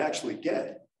 and then I actually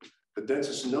get the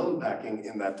densest known packing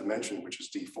in that dimension, which is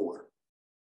D4,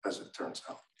 as it turns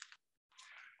out.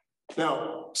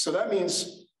 Now, so that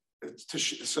means,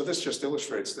 so this just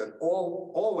illustrates that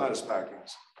all lattice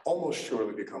packings almost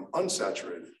surely become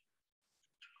unsaturated,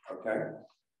 okay?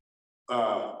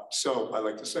 So I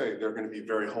like to say they're going to be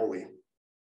very holy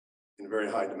in very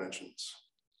high dimensions.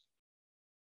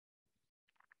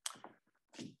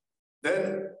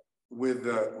 Then with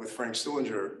Frank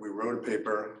Stillinger, we wrote a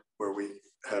paper where we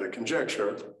had a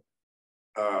conjecture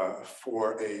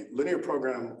for a linear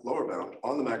program lower bound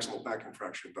on the maximal packing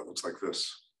fraction that looks like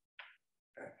this.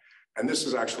 Okay. And this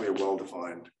is actually a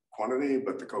well-defined quantity,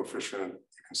 but the coefficient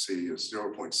you can see is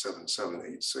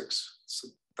 0.7786, so ...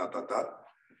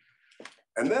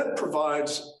 And that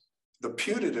provides the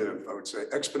putative, I would say,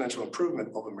 exponential improvement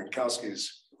over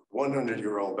Minkowski's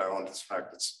 100-year-old bound. In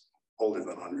fact, it's older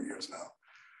than 100 years now.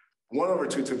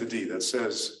 1/2 to the d that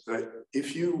says that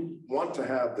if you want to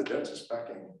have the densest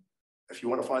packing, if you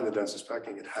want to find the densest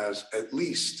packing, it has at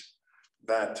least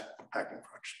that packing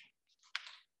fraction.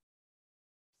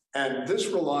 And this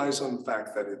relies on the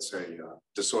fact that it's a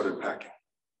disordered packing.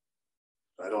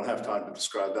 I don't have time to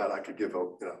describe that. I could give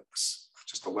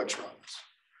just a lecture on this.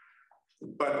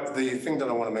 But the thing that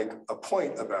I want to make a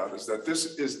point about is that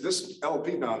this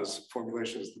LP bound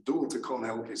formulation is the dual to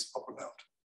Cohn-Helmholtz upper bound.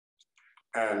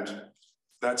 And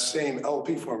that same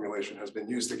LP formulation has been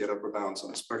used to get upper bounds on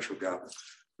the spectral gap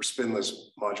for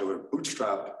spinless modular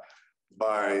bootstrap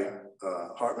by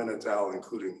Hartman et al.,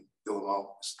 including Dillamal,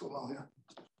 yeah,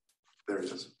 there it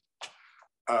is,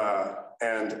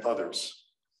 and others,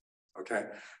 okay?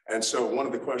 And so one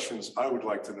of the questions I would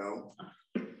like to know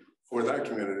for that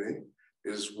community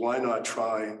is why not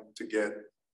try to get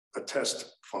a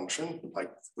test function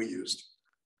like we used,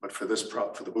 but for this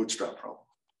for the bootstrap problem.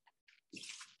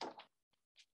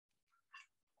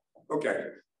 Okay,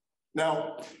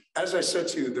 now, as I said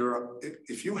to you, there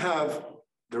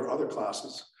are other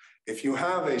classes. If you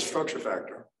have a structure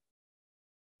factor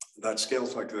that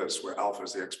scales like this, where alpha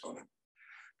is the exponent,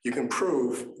 you can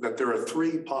prove that there are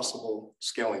 3 possible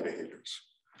scaling behaviors.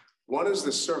 One is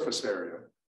the surface area,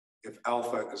 if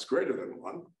alpha is greater than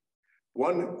 1.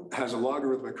 One has a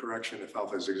logarithmic correction if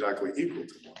alpha is exactly equal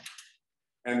to 1.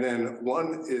 And then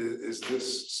one is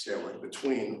this scaling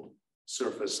between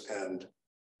surface and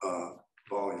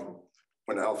volume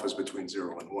when alpha is between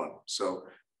 0 and 1. So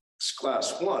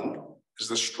class 1 is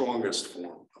the strongest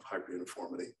form of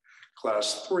hyperuniformity.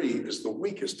 Class 3 is the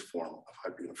weakest form of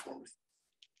hyperuniformity.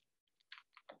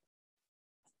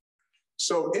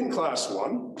 So in class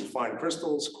 1, we find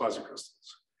crystals, quasicrystals,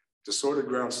 disordered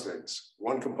ground states,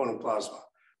 1-component plasma,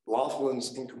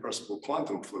 Laughlin's incompressible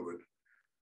quantum fluid.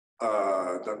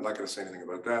 I'm not going to say anything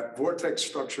about that. Vortex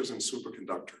structures and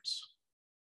superconductors.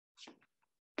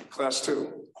 Class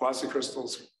 2,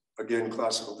 quasicrystals, again,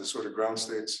 classical disordered ground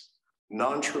states,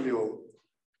 non-trivial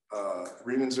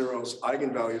Riemann zeros,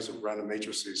 eigenvalues of random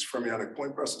matrices, fermionic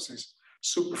point processes,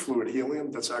 superfluid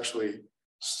helium, that's actually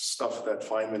stuff that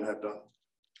Feynman had done.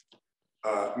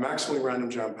 Maximally random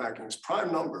jam packings,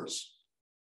 prime numbers,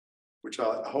 which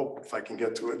I hope if I can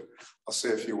get to it, I'll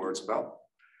say a few words about.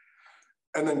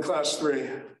 And then class 3,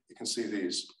 you can see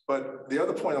these. But the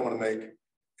other point I want to make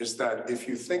is that if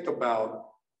you think about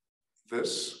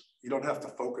this, you don't have to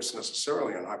focus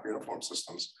necessarily on hyperuniform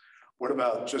systems. What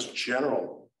about just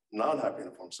general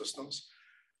non-hyperuniform systems?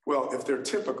 Well, if they're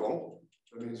typical,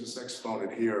 that means this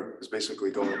exponent here is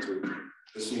basically going to,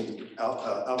 this means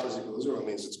alpha is equal to 0,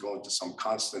 means it's going to some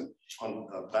constant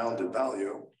unbounded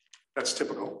value. That's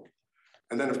typical.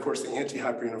 And then, of course, the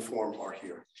anti-hyperuniform are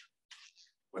here.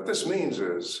 What this means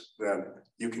is that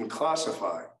you can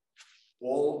classify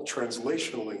all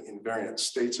translationally invariant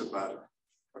states of matter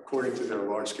according to their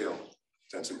large-scale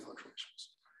density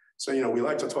fluctuations. So, we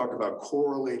like to talk about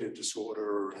correlated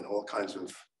disorder and all kinds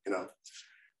of,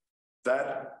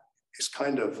 that is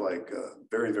kind of like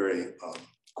very, very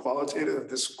qualitative.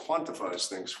 This quantifies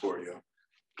things for you,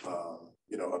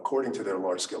 according to their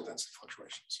large-scale density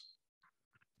fluctuations.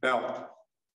 Now,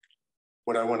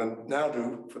 what I want to now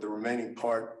do for the remaining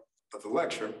part of the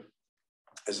lecture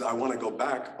is I want to go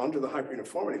back under the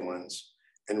hyperuniformity lens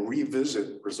and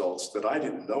revisit results that I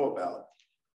didn't know about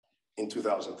in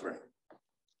 2003.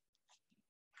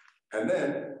 And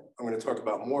then I'm going to talk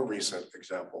about more recent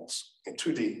examples in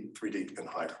 2D, 3D, and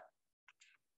higher.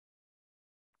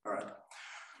 All right.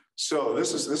 So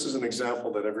this is an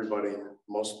example that everybody,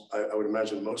 I would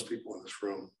imagine most people in this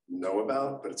room know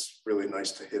about, but it's really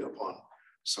nice to hit upon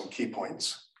some key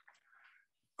points.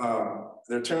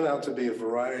 There turned out to be a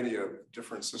variety of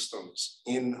different systems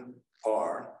in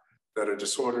R that are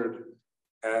disordered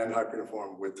and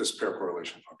hyperuniform with this pair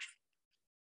correlation function.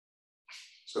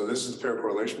 So this is the pair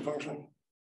correlation function.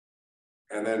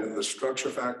 And then the structure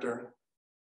factor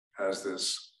has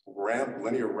this ramp,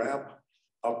 linear ramp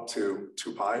up to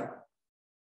 2 pi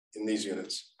in these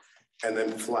units, and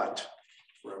then flat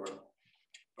forever.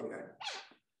 Okay.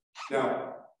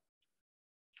 Now,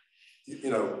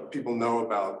 people know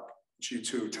about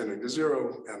G2 tending to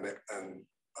 0 and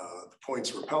the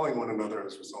points repelling one another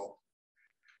as a result.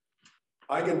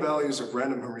 Eigenvalues of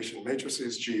random Hermitian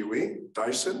matrices, GUE,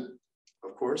 Dyson,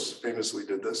 of course, famously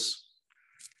did this.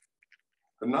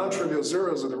 The non-trivial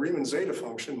zeros of the Riemann zeta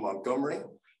function, Montgomery.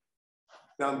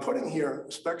 Now I'm putting here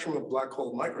a spectrum of black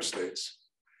hole microstates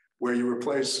where you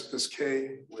replace this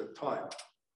K with time.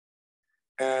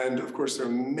 And of course, there are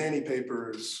many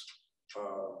papers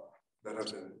that have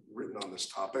been written on this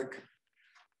topic.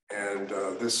 And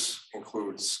this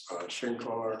includes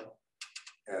Shinkar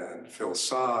and Phil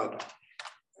Saad,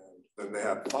 and then they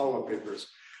have follow-up papers.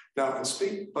 Now, and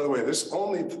by the way, this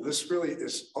really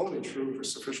is only true for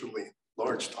sufficiently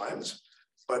large times,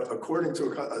 but according to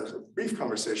a brief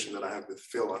conversation that I had with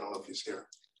Phil, I don't know if he's here.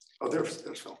 Oh, there's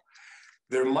Phil.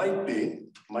 There might be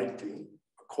a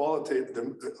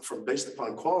qualitative, based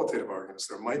upon qualitative arguments,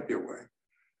 there might be a way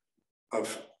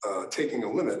of taking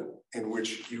a limit in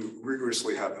which you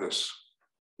rigorously have this,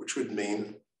 which would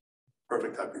mean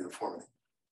perfect hyperuniformity.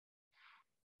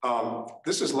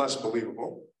 This is less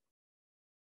believable.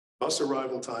 Bus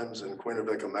arrival times in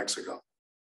Cuernavaca, Mexico.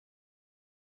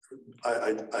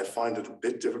 I find it a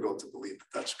bit difficult to believe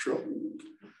that that's true.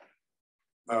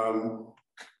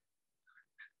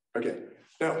 Okay,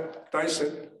 now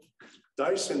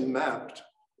Dyson mapped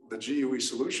the GUE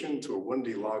solution to a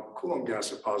 1D log Coulomb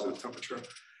gas at positive temperature.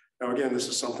 Now again, this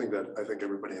is something that I think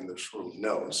everybody in this room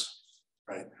knows,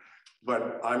 right?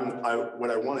 But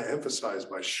what I want to emphasize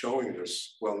by showing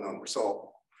this well-known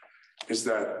result is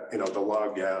that, the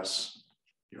log gas,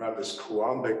 you have this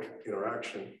Coulombic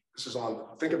interaction. This is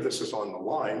think of this as on the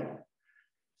line,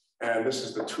 and this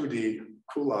is the 2D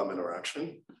Coulomb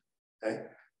interaction, okay?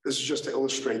 This is just to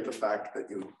illustrate the fact that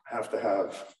you have to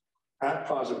have, at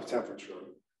positive temperature,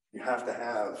 you have to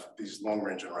have these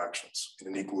long-range interactions in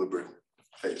an equilibrium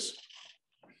phase.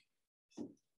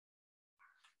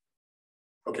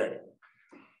 Okay.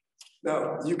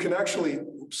 Now, you can actually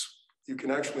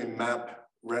map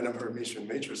random Hermitian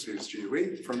matrices,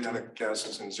 GUE, fermionic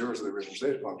gases and zeros of the Riemann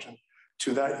zeta function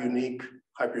to that unique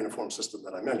hyperuniform system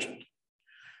that I mentioned.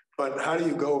 But how do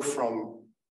you go from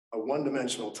a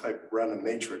one-dimensional type random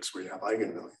matrix where you have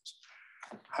eigenvalues?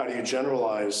 How do you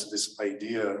generalize this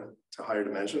idea to higher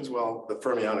dimensions? Well, the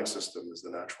fermionic system is the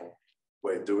natural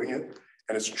way of doing it,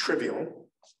 and it's trivial,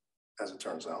 as it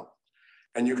turns out.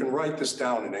 And you can write this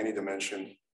down in any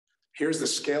dimension. Here's the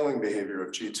scaling behavior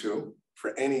of G2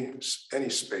 for any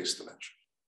space dimension.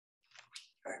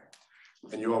 Okay.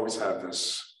 And you always have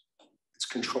this, it's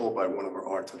controlled by 1 over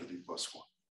R to the d+1.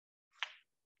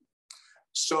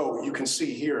 So you can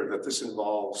see here that this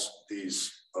involves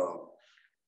these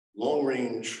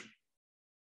long-range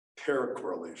pair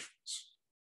correlations.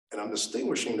 And I'm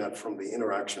distinguishing that from the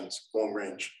interactions,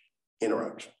 long-range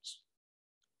interactions.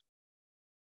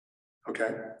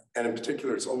 Okay, and in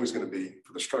particular, it's always going to be,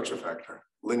 for the structure factor,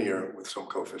 linear with some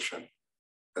coefficient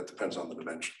that depends on the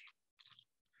dimension.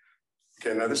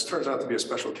 Okay, now this turns out to be a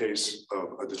special case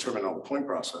of a determinable point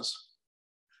process.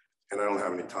 And I don't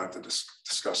have any time to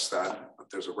discuss that, but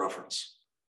there's a reference.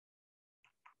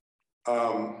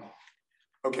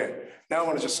 Okay, now I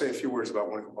want to just say a few words about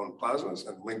one-component plasmas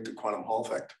and link to quantum Hall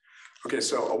effect. Okay,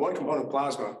 so a one-component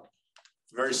plasma,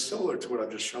 very similar to what I've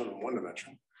just shown in one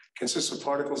dimension, consists of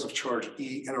particles of charge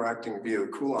E interacting via the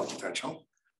Coulomb potential,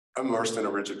 immersed in a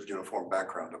rigid uniform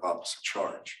background of opposite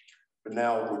charge. But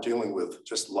now we're dealing with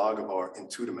just log of R in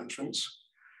 2 dimensions.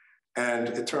 And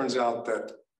it turns out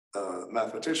that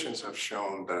mathematicians have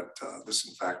shown that this,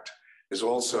 in fact, is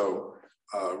also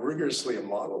rigorously a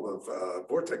model of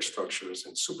vortex structures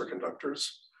in superconductors.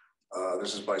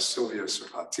 This is by Silvia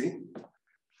Serhati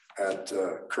at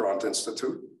Courant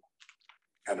Institute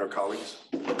and her colleagues.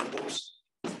 Oops.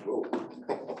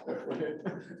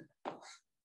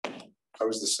 I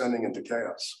was descending into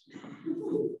chaos.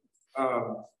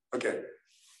 Okay,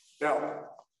 now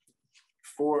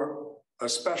for a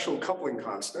special coupling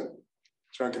constant,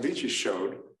 Giancovici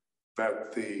showed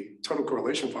that the total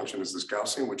correlation function is this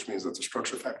Gaussian, which means that the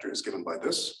structure factor is given by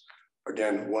this.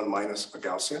 Again, 1 minus a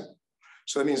Gaussian.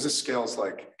 So that means this scales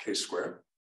like k squared.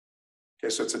 Okay,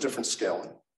 so it's a different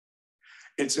scaling.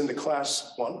 It's in the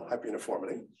class 1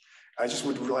 hyperuniformity. I just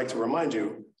would like to remind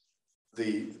you,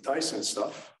 the Dyson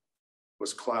stuff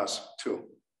was class 2,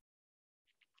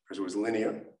 because it was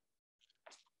linear.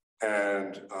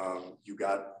 And you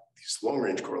got these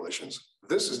long-range correlations.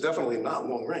 This is definitely not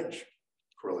long-range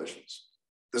correlations.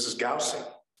 This is Gaussian.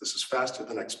 This is faster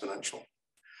than exponential.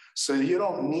 So you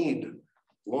don't need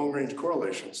long-range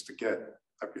correlations to get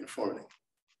hyperuniformity.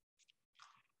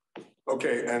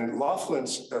 Okay, and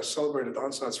Laughlin's celebrated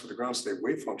ansatz for the ground state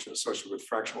wave function associated with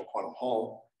fractional quantum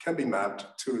Hall can be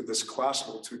mapped to this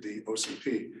classical 2D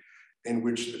OCP, in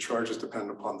which the charge is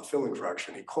dependent upon the filling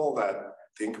fraction. He called that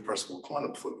the incompressible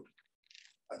quantum fluid.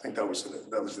 I think that was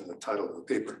in the title of the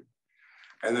paper.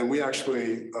 And then we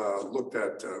actually looked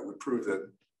at, we proved that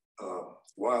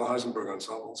Weil-Heisenberg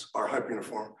ensembles are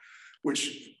hyperuniform,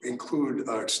 which include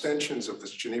extensions of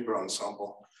this Geneva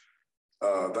ensemble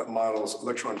that models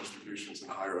electron distributions in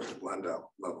higher Landau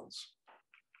levels.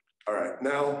 All right,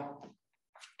 now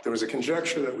there was a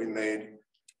conjecture that we made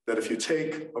that if you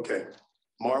take, okay,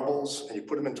 marbles and you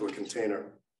put them into a container,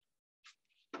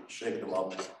 shake them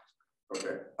up,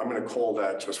 okay, I'm gonna call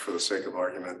that, just for the sake of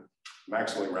argument,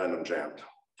 maximally random jammed,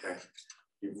 okay?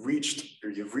 You've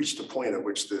reached a point at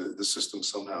which the system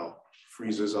somehow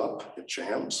freezes up, it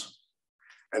jams.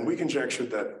 And we conjectured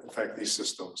that, in fact, these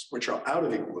systems, which are out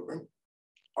of equilibrium,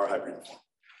 are hyperuniform.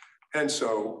 And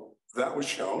so that was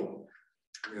shown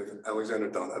with Alexander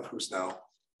Donev, who's now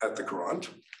at the Courant,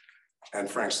 and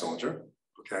Frank Stillinger,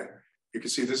 okay? You can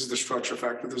see this is the structure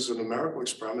factor. This is a numerical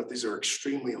experiment. These are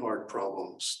extremely hard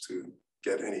problems to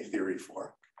get any theory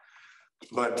for.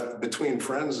 But between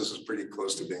friends, this is pretty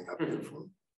close to being hyperuniform.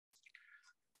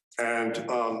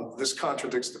 And this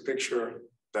contradicts the picture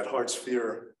that Hart's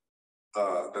fear,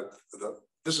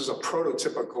 this is a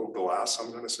prototypical glass,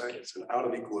 I'm going to say. It's an out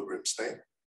of equilibrium state.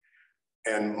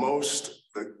 And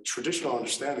the traditional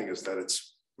understanding is that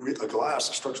it's a glass,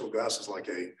 a structural glass is like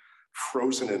a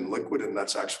frozen in liquid, and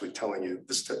that's actually telling you,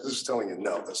 this is telling you,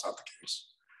 no, that's not the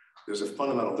case. There's a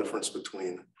fundamental difference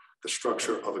between the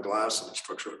structure of a glass and the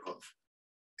structure of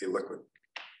a liquid.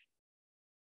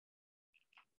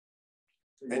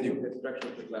 And the structure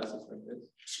of the glass is like this?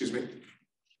 Excuse me?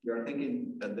 You're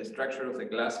thinking that the structure of the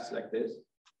glass is like this?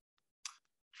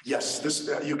 Yes, this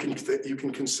you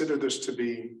can consider this to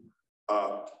be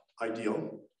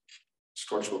ideal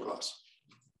structural glass.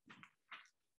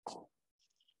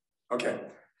 Okay,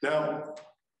 now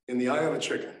in the eye of a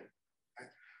chicken. Okay?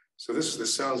 So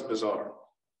this sounds bizarre.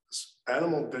 This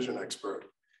animal vision expert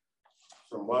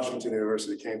from Washington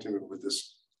University came to me with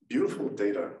this beautiful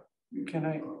data. Can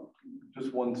I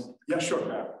just one? Yeah,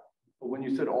 sure. When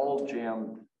you said all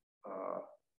jammed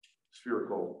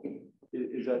spherical,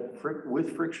 is that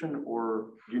with friction,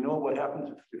 or do you know what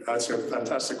happens if That's a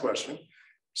fantastic question.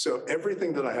 So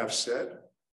everything that I have said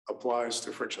applies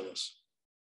to frictionless.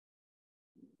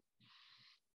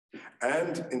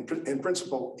 And in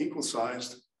principle, equal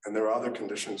sized, and there are other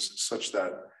conditions such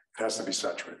that it has to be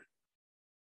saturated.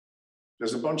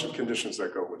 There's a bunch of conditions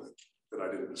that go with it that I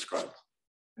didn't describe.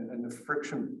 And the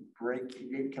friction break,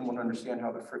 can one understand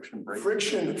how the friction breaks?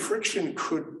 Friction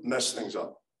could mess things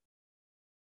up.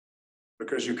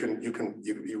 Because you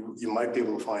might be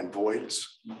able to find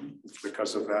voids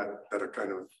because of that are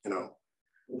kind of,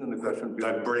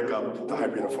 that break up the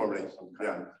hyperuniformity.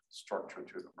 Yeah. Structure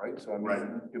to them, right? So I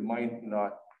mean, it might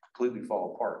not completely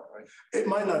fall apart, right? It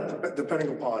might not, depending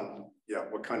upon,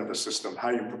 what kind of a system, how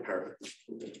you prepare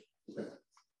it.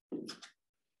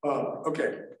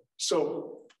 Okay,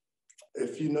 so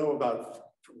if you know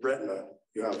about retina,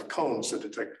 you have cones that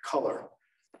detect color.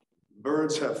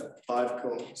 Birds have 5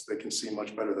 cones. They can see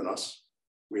much better than us.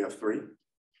 We have 3.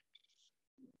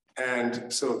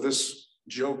 And so this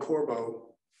Joe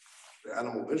Corbo, the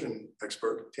animal vision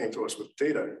expert, came to us with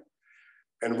data.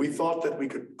 And we thought that we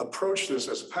could approach this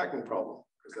as a packing problem,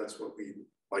 because that's what we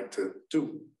like to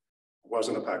do. It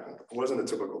wasn't a packing, it wasn't a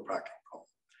typical packing problem.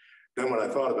 Then when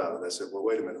I thought about it, I said, well,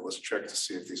 wait a minute, let's check to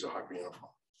see if these are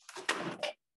hyperuniform.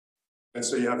 And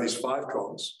so you have these 5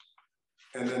 cones.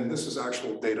 And then this is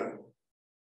actual data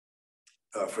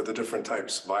for the different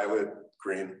types: violet,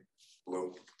 green,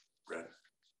 blue, red.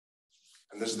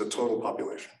 And this is the total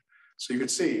population. So you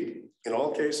could see, in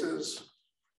all cases,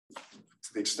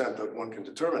 to the extent that one can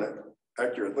determine it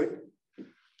accurately,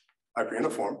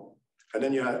 hyperuniform. And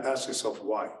then you ask yourself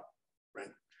why, right?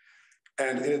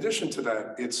 And in addition to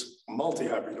that, it's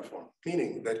multi-hyperuniform,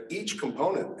 meaning that each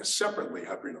component is separately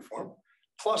hyperuniform,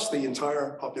 plus the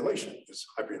entire population is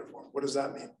hyperuniform. What does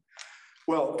that mean?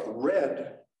 Well,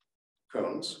 red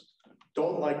cones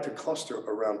don't like to cluster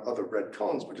around other red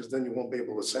cones because then you won't be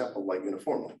able to sample light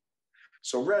uniformly.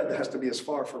 So red has to be as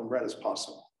far from red as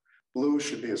possible. Blue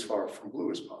should be as far from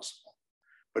blue as possible,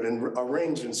 but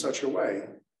arranged in such a way,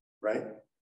 right,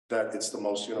 that it's the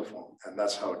most uniform. And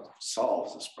that's how it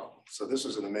solves this problem. So this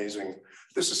is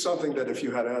this is something that if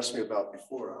you had asked me about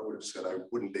before, I would have said I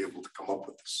wouldn't be able to come up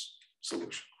with this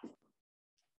solution.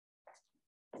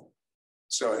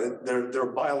 So there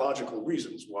are biological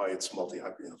reasons why it's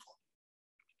multi-hyperuniform.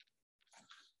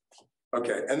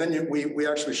 Okay, and then we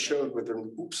actually showed with the,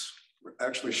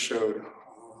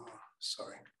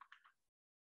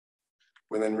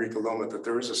 with Enrico Loma that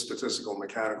there is a statistical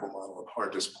mechanical model of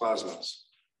hard disk plasmas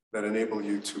that enable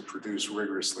you to produce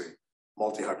rigorously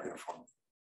multi-hyperuniform.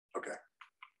 Okay.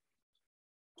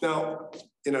 Now,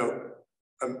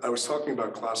 I was talking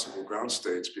about classical ground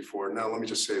states before. Now let me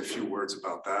just say a few words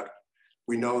about that.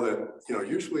 We know that,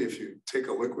 usually if you take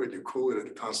a liquid, you cool it at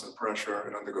a constant pressure,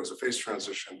 it undergoes a phase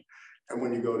transition. And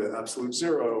when you go to absolute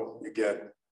zero, you get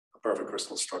a perfect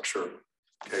crystal structure,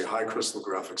 okay, high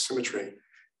crystallographic symmetry.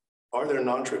 Are there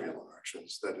non-trivial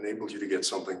interactions that enable you to get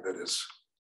something that is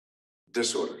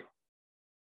disordered?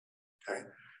 Okay,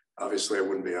 obviously I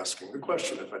wouldn't be asking the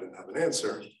question if I didn't have an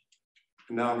answer.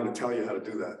 And now I'm going to tell you how to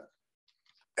do that.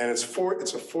 And it's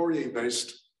a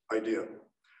Fourier-based idea.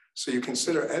 So you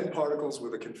consider n particles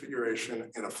with a configuration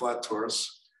in a flat torus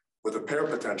with a pair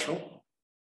potential,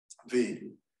 V,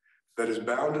 that is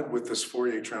bounded with this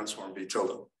Fourier transform V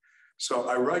tilde. So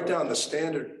I write down the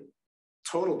standard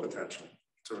total potential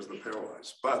in terms of the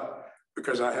pairwise, but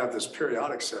because I have this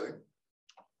periodic setting,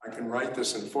 I can write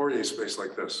this in Fourier space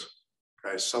like this,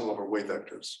 okay, sum over wave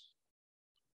vectors,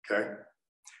 okay?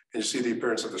 And you see the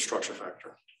appearance of the structure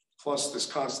factor, plus this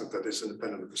constant that is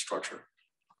independent of the structure.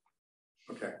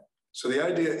 Okay, so the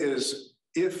idea is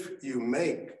if you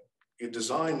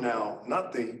design now,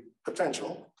 not the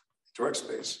potential, direct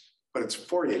space, but it's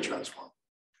Fourier transform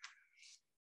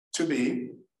to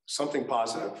be something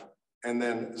positive and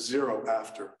then zero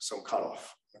after some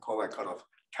cutoff. I call that cutoff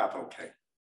capital K.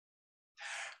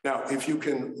 Now, if you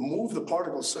can move the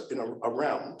particles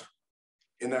around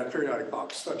in that periodic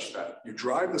box such that you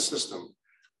drive the system,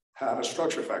 have a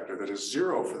structure factor that is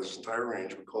zero for this entire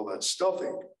range, we call that stealthy.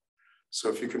 So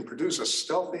if you can produce a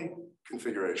stealthy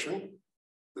configuration,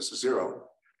 this is zero,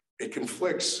 it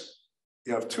conflicts.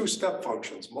 You have two step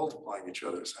functions multiplying each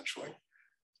other essentially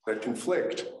that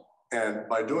conflict. And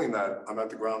by doing that, I'm at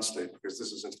the ground state because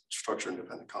this is a structure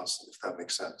independent constant, if that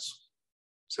makes sense.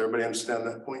 Does everybody understand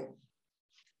that point?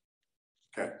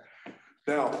 Okay.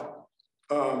 Now,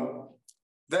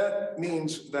 that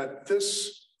means that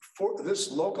this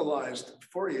localized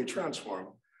Fourier transform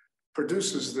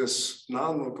produces this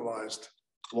non-localized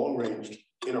long-range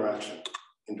interaction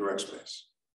in direct space.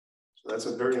 So that's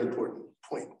a very important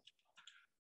point.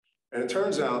 And it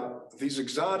turns out these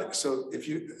exotic, so if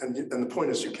you, and the point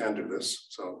is you can do this,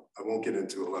 so I won't get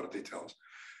into a lot of details.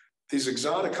 These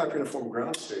exotic hyperuniform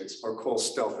ground states are called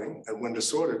stealthy, and when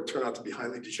disordered, turn out to be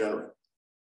highly degenerate.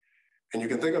 And you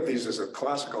can think of these as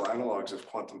classical analogs of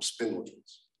quantum spin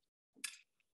motions.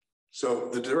 So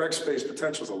the direct space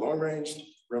potentials are long range,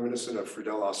 reminiscent of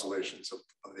Friedel oscillations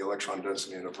of the electron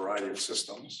density in a variety of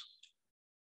systems.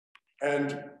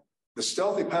 And the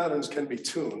stealthy patterns can be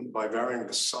tuned by varying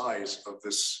the size of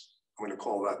this, I'm going to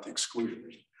call that the exclusion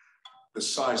region, the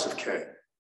size of K,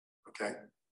 okay?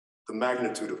 The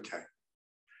magnitude of K.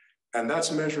 And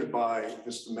that's measured by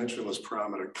this dimensionless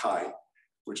parameter chi,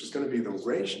 which is going to be the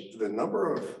ratio of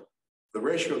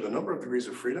the number of degrees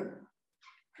of freedom,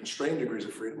 constrained degrees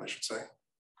of freedom, I should say,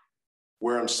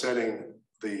 where I'm setting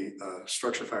the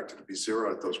structure factor to be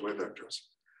zero at those wave vectors,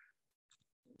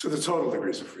 to the total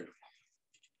degrees of freedom.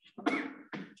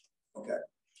 Okay,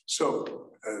 so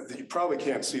you probably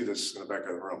can't see this in the back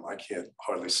of the room. I can't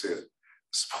hardly see it.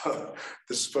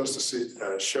 This is supposed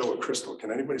to show a crystal.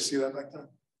 Can anybody see that back there?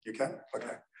 You can?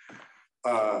 Okay.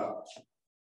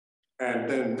 And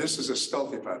then this is a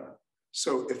stealthy pattern.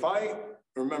 So if I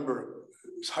remember,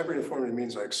 hyperuniformity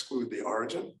means I exclude the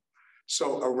origin.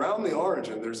 So around the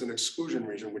origin, there's an exclusion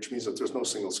region, which means that there's no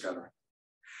single scattering.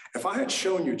 If I had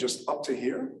shown you just up to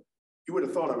here, you would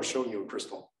have thought I was showing you a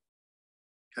crystal,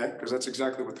 okay? Because that's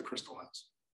exactly what the crystal has.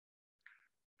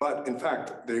 But in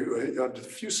fact, they have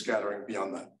diffuse scattering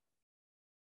beyond that.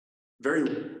 Very,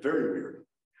 very weird.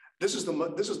 This is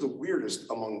the weirdest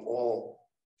among all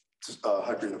disordered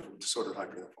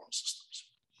hyperuniform systems.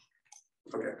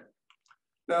 Okay.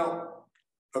 Now,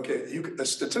 okay, a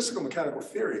statistical mechanical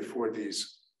theory for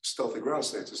these stealthy ground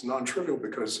states is non-trivial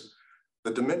because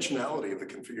the dimensionality of the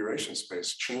configuration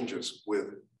space changes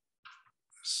with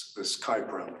this chi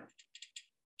parameter.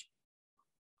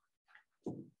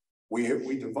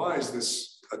 We devised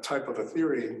a type of a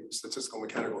theory, statistical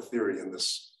mechanical theory, in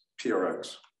this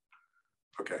PRX.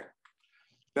 Okay.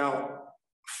 Now,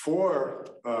 for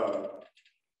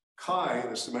chi,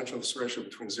 this dimensional ratio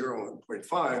between 0 and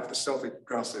 0.5, the stealthy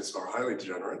ground states are highly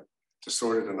degenerate,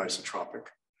 distorted, and isotropic.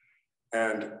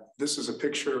 And this is a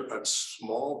picture at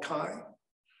small chi.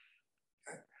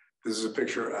 Okay. This is a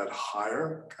picture at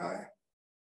higher chi.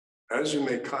 As you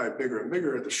make chi bigger and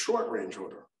bigger, the short range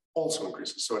order also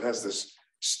increases. So it has this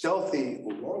stealthy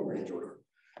long range order,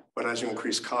 but as you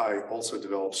increase chi, also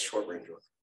develops short range order.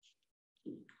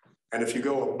 And if you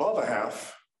go above a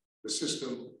half, the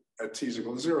system at t is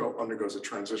equal to 0 undergoes a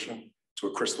transition to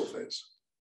a crystal phase.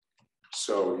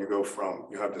 So you go from,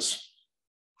 you have this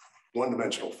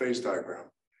one-dimensional phase diagram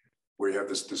where you have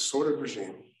this disordered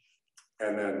regime,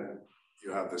 and then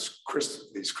you have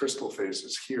these crystal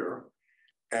phases here,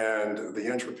 and the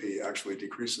entropy actually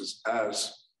decreases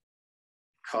as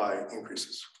chi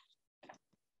increases.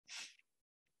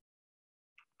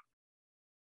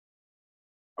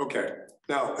 Okay,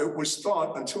 now it was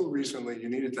thought until recently you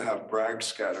needed to have Bragg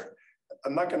scatter.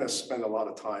 I'm not going to spend a lot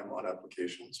of time on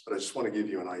applications, but I just want to give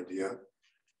you an idea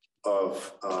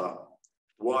of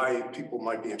why people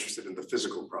might be interested in the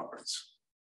physical properties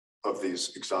of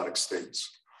these exotic states.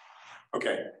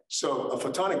 Okay, so a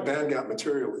photonic bandgap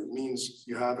material, it means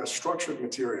you have a structured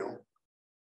material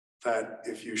that,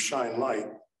 if you shine light,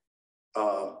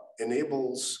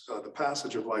 enables the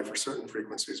passage of light for certain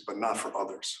frequencies, but not for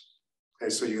others. Okay,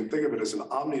 so you can think of it as an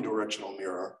omnidirectional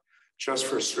mirror just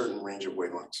for a certain range of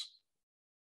wavelengths.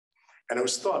 And it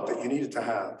was thought that you needed to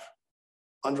have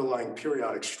underlying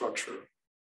periodic structure,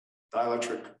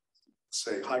 dielectric,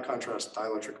 say high contrast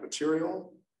dielectric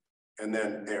material, and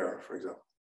then air, for example.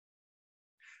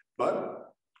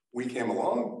 But we came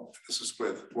along, this is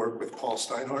with work with Paul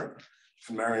Steinhardt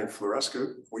and Marian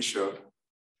Florescu. We showed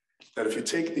that if you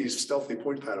take these stealthy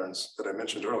point patterns that I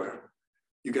mentioned earlier,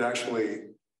 you can actually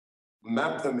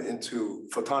map them into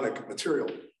photonic material,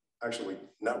 actually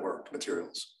network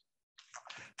materials.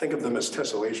 Think of them as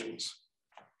tessellations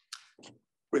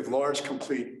with large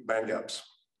complete bandgaps.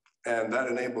 And that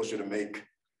enables you to make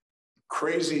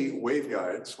crazy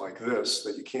waveguides like this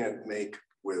that you can't make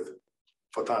with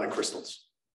photonic crystals.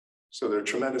 So there are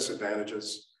tremendous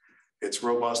advantages. It's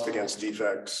robust against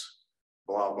defects,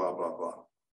 blah, blah, blah, blah.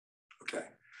 Okay.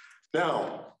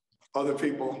 Now, other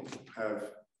people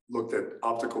have looked at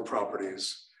optical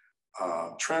properties,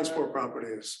 transport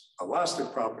properties,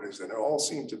 elastic properties, and they all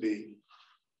seem to be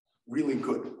really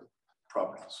good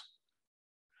properties.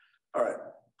 All right.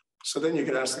 So then you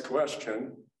can ask the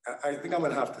question, I think I'm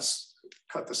going to have to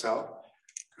cut this out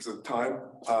because of the time.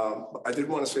 I did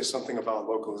want to say something about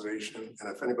localization,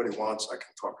 and if anybody wants, I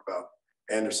can talk about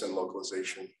Anderson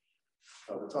localization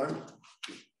another time.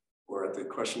 We're at the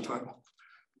question time.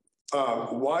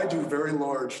 Why do very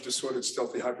large, disordered,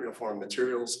 stealthy, hyperuniform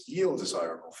materials yield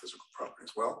desirable physical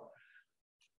properties? Well,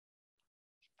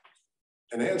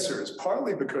 an answer is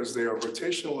partly because they are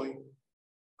rotationally,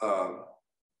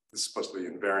 this is supposed to be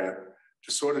invariant,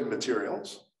 disordered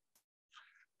materials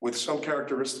with some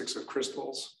characteristics of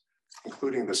crystals,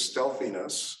 including the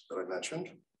stealthiness that I mentioned,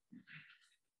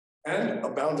 and a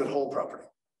bounded hole property.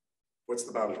 What's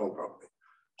the bounded hole property?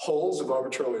 Holes of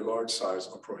arbitrarily large size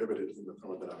are prohibited in the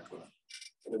thermodynamic limit.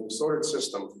 In a disordered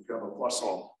system, if you have a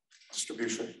Poisson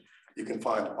distribution, you can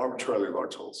find arbitrarily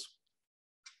large holes.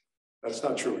 That's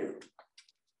not true here.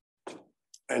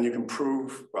 And you can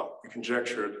prove, well, you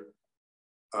conjectured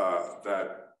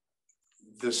that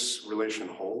this relation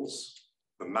holds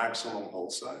the maximum hole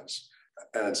size,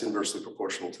 and it's inversely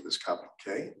proportional to this capital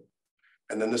K.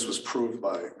 And then this was proved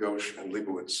by Ghosh and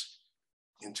Leibowitz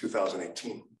in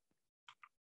 2018.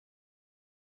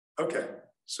 Okay,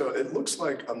 so it looks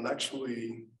like I'm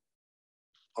actually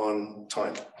on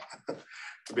time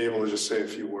to be able to just say a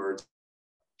few words.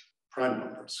 Prime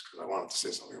numbers, because I wanted to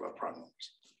say something about prime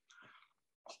numbers.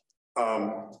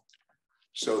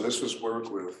 So this was work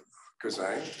with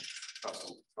Kazang,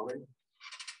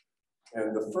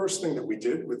 and the first thing that we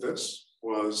did with this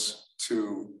was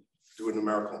to do a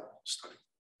numerical study.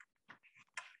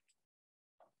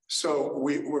 So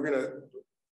we're gonna,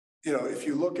 you know, if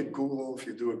you look at Google, if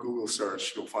you do a Google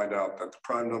search, you'll find out that the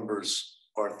prime numbers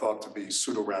are thought to be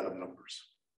pseudo-random numbers.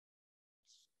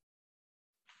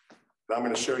 Now I'm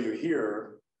going to show you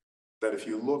here that if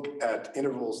you look at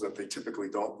intervals that they typically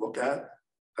don't look at,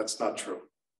 that's not true.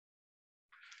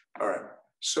 All right,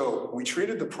 so we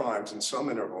treated the primes in some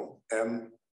interval,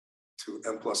 m to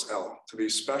m plus L, to be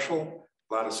special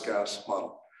lattice gas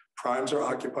model. Primes are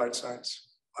occupied sites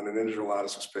on an integer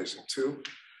lattice of spacing 2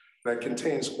 that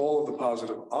contains all of the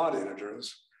positive odd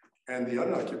integers, and the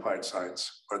unoccupied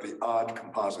sites are the odd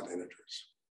composite integers.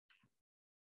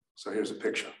 So here's a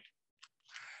picture.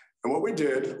 And what we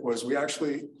did was we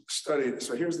actually studied,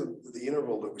 so here's the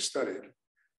interval that we studied.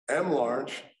 M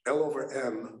large, L over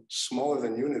M, smaller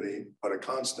than unity, but a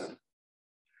constant.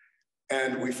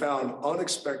 And we found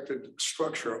unexpected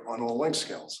structure on all length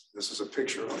scales. This is a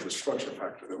picture of the structure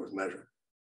factor that was measured.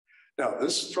 Now,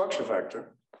 this structure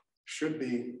factor should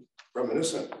be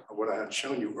reminiscent of what I had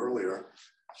shown you earlier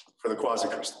for the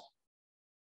quasicrystal.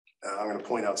 I'm going to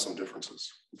point out some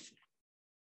differences.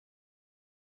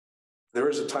 There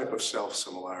is a type of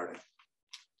self-similarity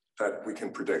that we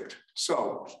can predict.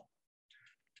 So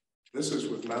this is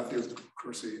with Matthew,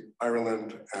 Kersey,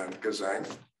 Ireland, and Gazang.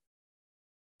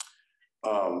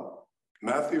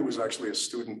 Matthew was actually a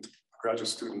student, a graduate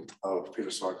student of Peter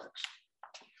Sargak's.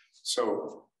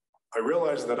 So I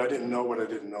realized that I didn't know what I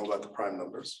didn't know about the prime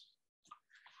numbers,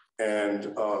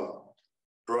 and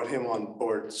brought him on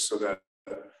board so that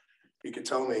he could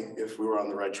tell me if we were on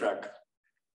the right track.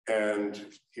 And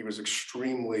he was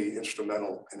extremely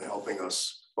instrumental in helping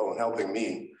us, well, in helping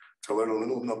me to learn a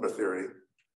little number theory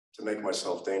to make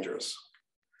myself dangerous.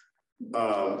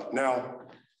 Now,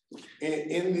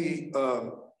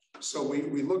 so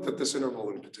we looked at this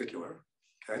interval in particular,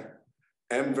 okay?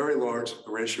 M very large,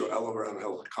 the ratio L over M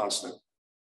held constant.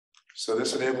 So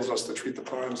this enables us to treat the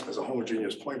primes as a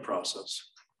homogeneous point process.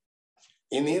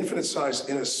 In the infinite size,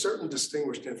 in a certain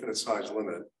distinguished infinite size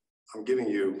limit,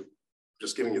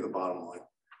 just giving you the bottom line.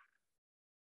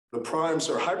 The primes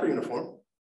are hyperuniform,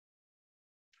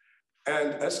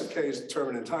 and S of K is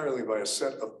determined entirely by a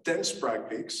set of dense Bragg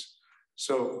peaks.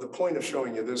 So the point of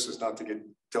showing you this is not to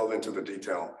delve into the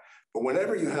detail, but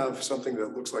whenever you have something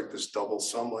that looks like this double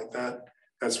sum like that,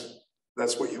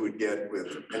 that's what you would get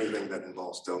with anything that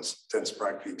involves dense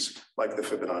Bragg peaks, like the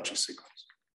Fibonacci sequence,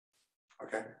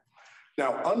 okay?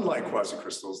 Now, unlike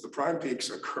quasicrystals, the prime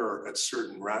peaks occur at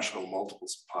certain rational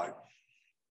multiples of pi,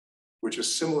 which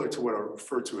is similar to what are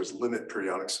referred to as limit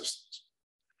periodic systems.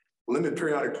 Limit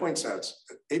periodic point sets,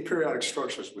 aperiodic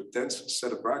structures with dense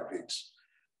set of Bragg peaks,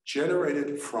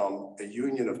 generated from a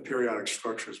union of periodic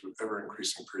structures with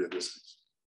ever-increasing periodicities.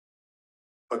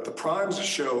 But the primes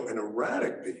show an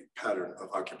erratic pattern of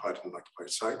occupied and unoccupied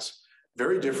sites,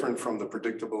 very different from the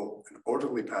predictable and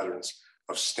orderly patterns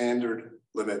of standard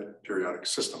limit periodic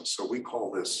systems. So we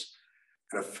call this,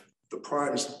 and if the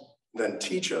primes then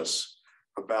teach us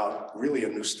about really a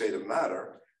new state of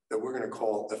matter that we're going to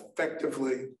call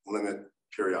effectively limit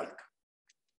periodic.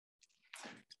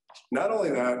 Not only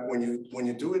that, when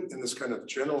you do it in this kind of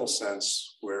general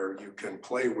sense where you can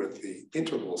play with the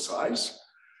interval size,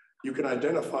 you can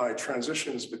identify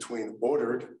transitions between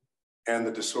ordered and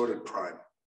the disordered prime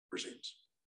regimes,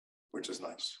 which is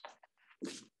nice.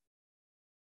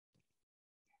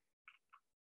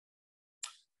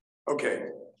 Okay,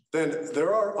 then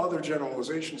there are other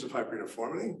generalizations of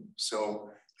hyperuniformity. So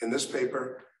in this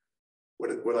paper,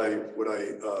 what I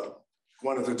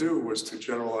wanted to do was to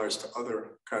generalize to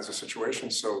other kinds of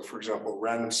situations. So for example,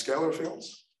 random scalar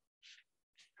fields.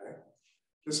 Okay.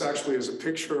 This actually is a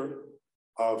picture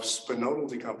of spinodal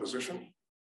decomposition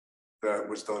that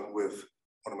was done with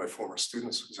one of my former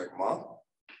students, Zach Ma.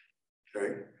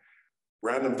 Okay.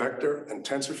 Random vector and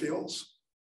tensor fields.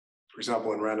 For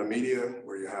example, in random media,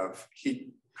 where you have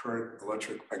heat, current,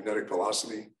 electric, magnetic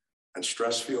velocity, and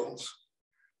stress fields,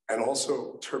 and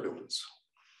also turbulence.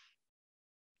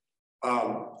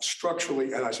 Structurally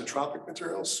anisotropic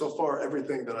materials. So far,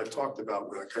 everything that I've talked about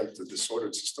when it comes to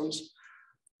disordered systems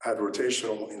had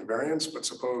rotational invariance, but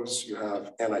suppose you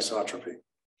have anisotropy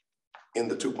in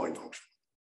the two-point function.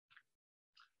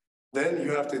 Then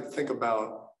you have to think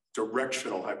about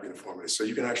directional hyperuniformity. So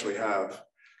you can actually have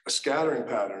a scattering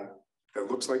pattern that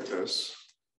looks like this,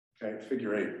 okay,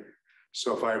 figure 8.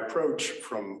 So if I approach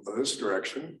from this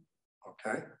direction,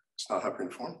 okay, it's not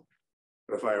hyperuniform.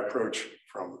 But if I approach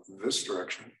from this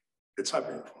direction, it's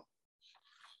hyperuniform.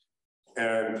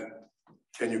 And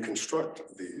can you construct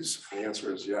these? And the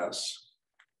answer is yes.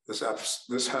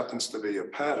 This happens to be a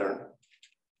pattern,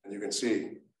 and you can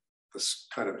see this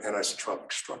kind of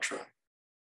anisotropic structure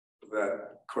that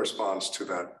corresponds to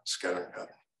that scattering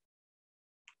pattern.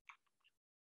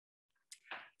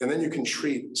 And then you can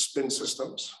treat spin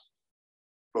systems,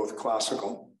 both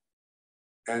classical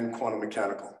and quantum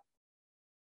mechanical.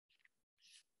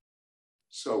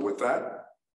 So with that,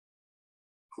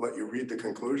 I'll let you read the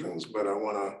conclusions, but I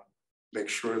want to make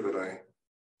sure that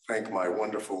I thank my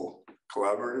wonderful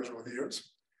collaborators over the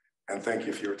years, and thank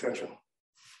you for your attention.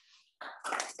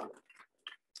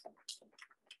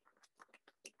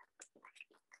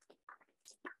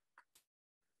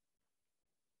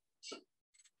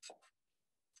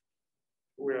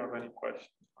 Do we have any questions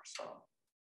for Sam?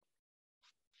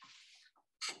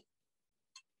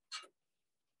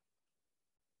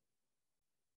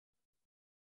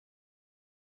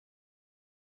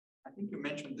 I think you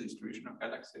mentioned the distribution of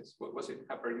galaxies. What was it,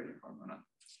 hyperuniform or not?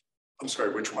 I'm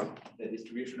sorry, which one? The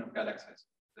distribution of galaxies,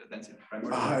 the density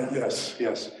primordial.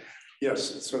 Yes.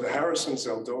 So the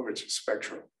Harrison-Zeldovich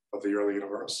spectrum of the early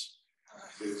universe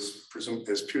is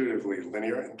putatively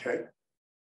linear in K.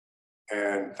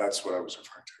 And that's what I was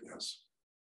referring to, yes.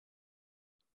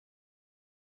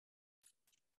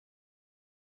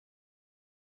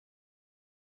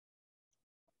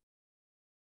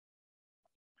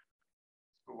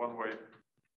 So one way.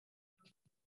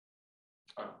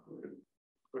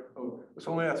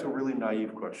 So let me ask a really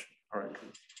naive question. All right,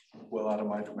 well out of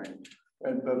my domain.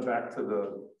 And back to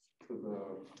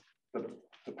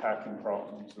the packing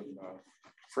problems and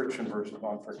friction versus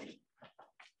non-friction.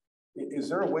 Is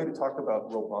there a way to talk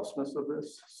about robustness of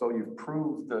this? So you've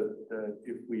proved that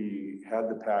if we had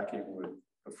the packing with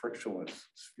the frictionless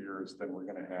spheres, then we're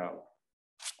going to have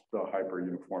the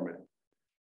hyperuniformity.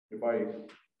 If I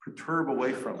perturb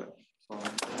away from it, so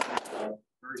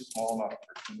very small amount of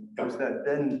friction, does that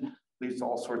then leads to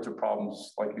all sorts of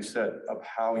problems, like you said, of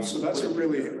how you. So that's a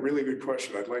really good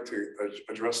question. I'd like to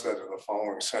address that in the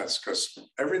following sense, because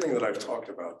everything that I've talked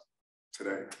about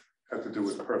today had to do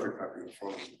with perfect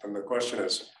hyperuniformity. And the question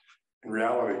is, in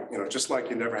reality, just like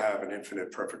you never have an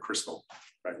infinite perfect crystal,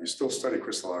 right? You still study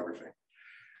crystallography.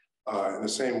 In the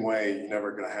same way, you're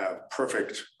never going to have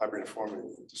perfect hyperuniformity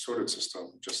in a disordered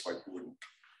system, just like you wouldn't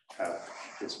have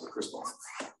bits of a crystal.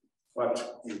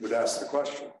 But you would ask the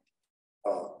question,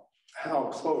 how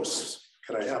close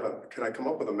can I come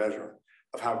up with a measure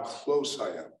of how close I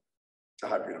am to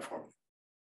hyperuniformity?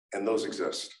 And those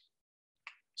exist.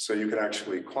 So you can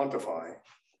actually quantify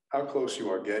how close you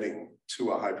are getting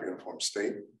to a hyperuniform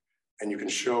state. And you can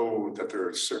show that there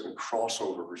are certain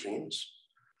crossover regimes,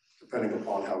 depending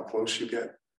upon how close you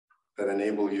get, that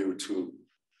enable you to,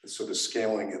 so the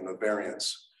scaling and the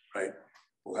variance, right?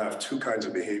 We'll have two kinds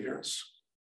of behaviors.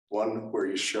 One where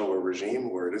you show a regime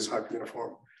where it is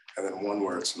hyperuniform, and then one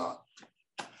where it's not.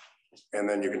 And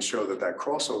then you can show that that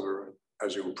crossover,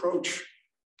 as you approach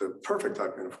the perfect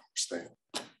hyperuniform state,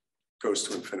 goes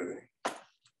to infinity.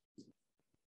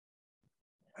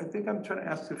 I think I'm trying to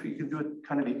ask if you can do it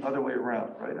kind of the other way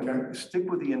around, right? I mean, stick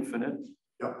with the infinite.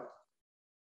 Yeah.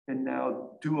 And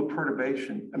now do a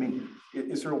perturbation. I mean,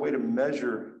 is there a way to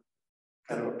measure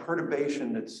kind of a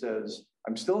perturbation that says,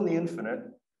 I'm still in the infinite.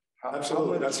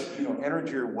 Absolutely. How much, that's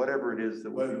energy or whatever it is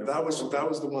that. Well, that was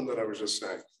the one that I was just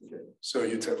saying. Okay. So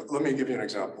let me give you an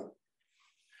example.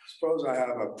 Suppose I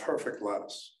have a perfect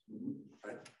lattice,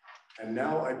 right? And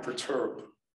now I perturb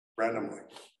randomly,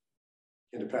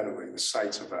 independently, the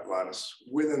sites of that lattice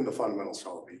within the fundamental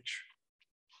cell of each.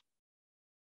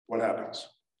 What happens?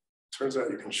 Turns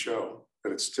out you can show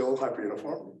that it's still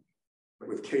hyperuniform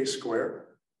with K squared,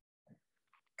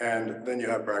 and then you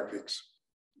have Bragg peaks.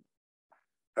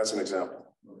 That's an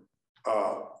example.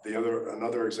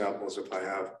 Another example is if I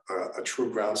have a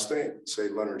true ground state, say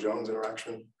Leonard-Jones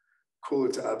interaction, cool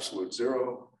it to absolute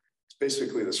zero. It's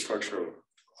basically the structure of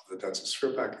the densest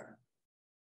sphere packing.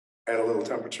 Add a little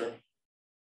temperature.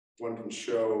 One can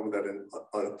show that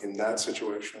in that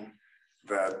situation,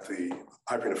 that the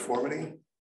hyperuniformity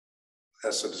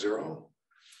S of zero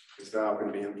is now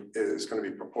going to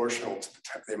be proportional to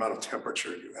the amount of temperature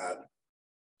you add.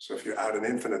 So if you add an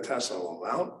infinitesimal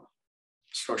amount,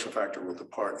 structure factor will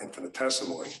depart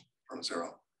infinitesimally from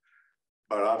zero.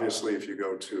 But obviously, if you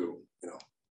go to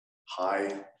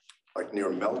high, like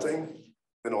near melting,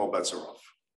 then all bets are off.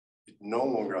 You no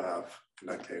longer have, in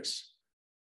that case,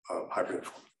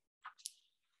 hyperuniformity.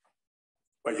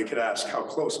 But you could ask, how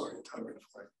close are you to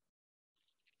hyperuniformity?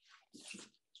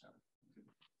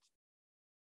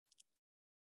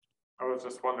 I was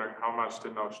just wondering how much the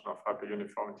notion of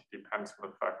hyperuniformity depends on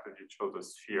the fact that you chose a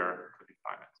sphere to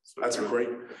define it. So that's a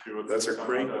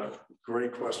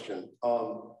great question.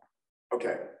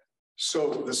 Okay,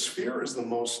 so the sphere is the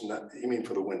most, you mean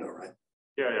for the window, right?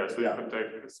 Yeah. So you could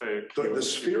take, say, the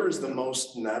sphere is the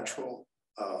most natural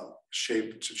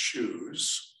shape to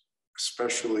choose,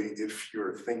 especially if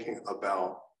you're thinking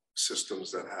about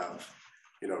systems that have,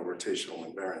 rotational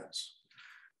invariance.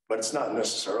 But it's not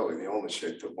necessarily the only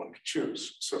shape that one can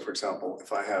choose. So for example,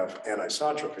 if I have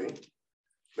anisotropy,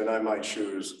 then I might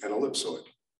choose an ellipsoid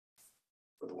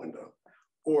for the window.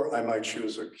 Or I might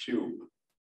choose a cube.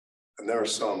 And there are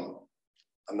some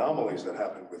anomalies that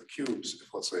happen with cubes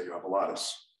if, let's say, you have a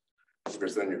lattice,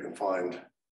 because then you can find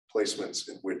placements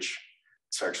in which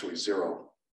it's actually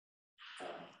zero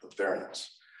the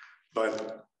variance.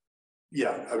 But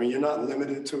yeah, I mean, you're not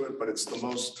limited to it, but it's the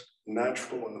most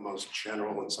natural and the most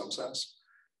general in some sense,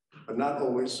 but not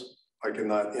always. Like in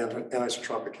that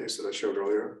anisotropic case that I showed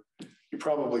earlier, you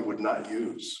probably would not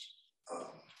use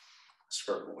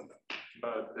spherical window.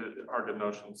 But are the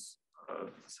notions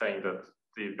saying that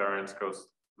the variance goes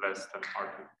less than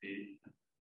R2D?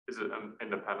 Is it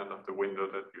independent of the window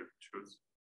that you choose?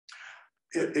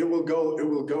 It will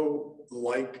go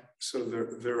like, so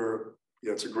there are,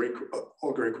 yeah, it's a great,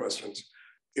 all great questions.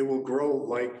 It will grow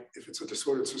like, if it's a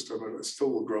disordered system, it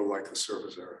still will grow like the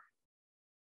surface area.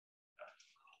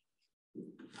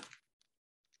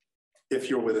 If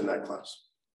you're within that class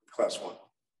 1. All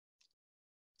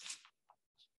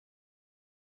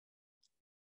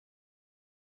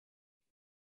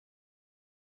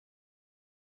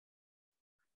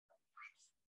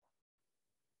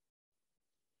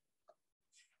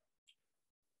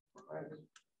right.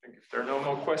 I think if there are no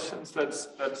more questions, let's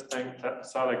thank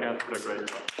Sal again for the great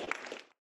talk.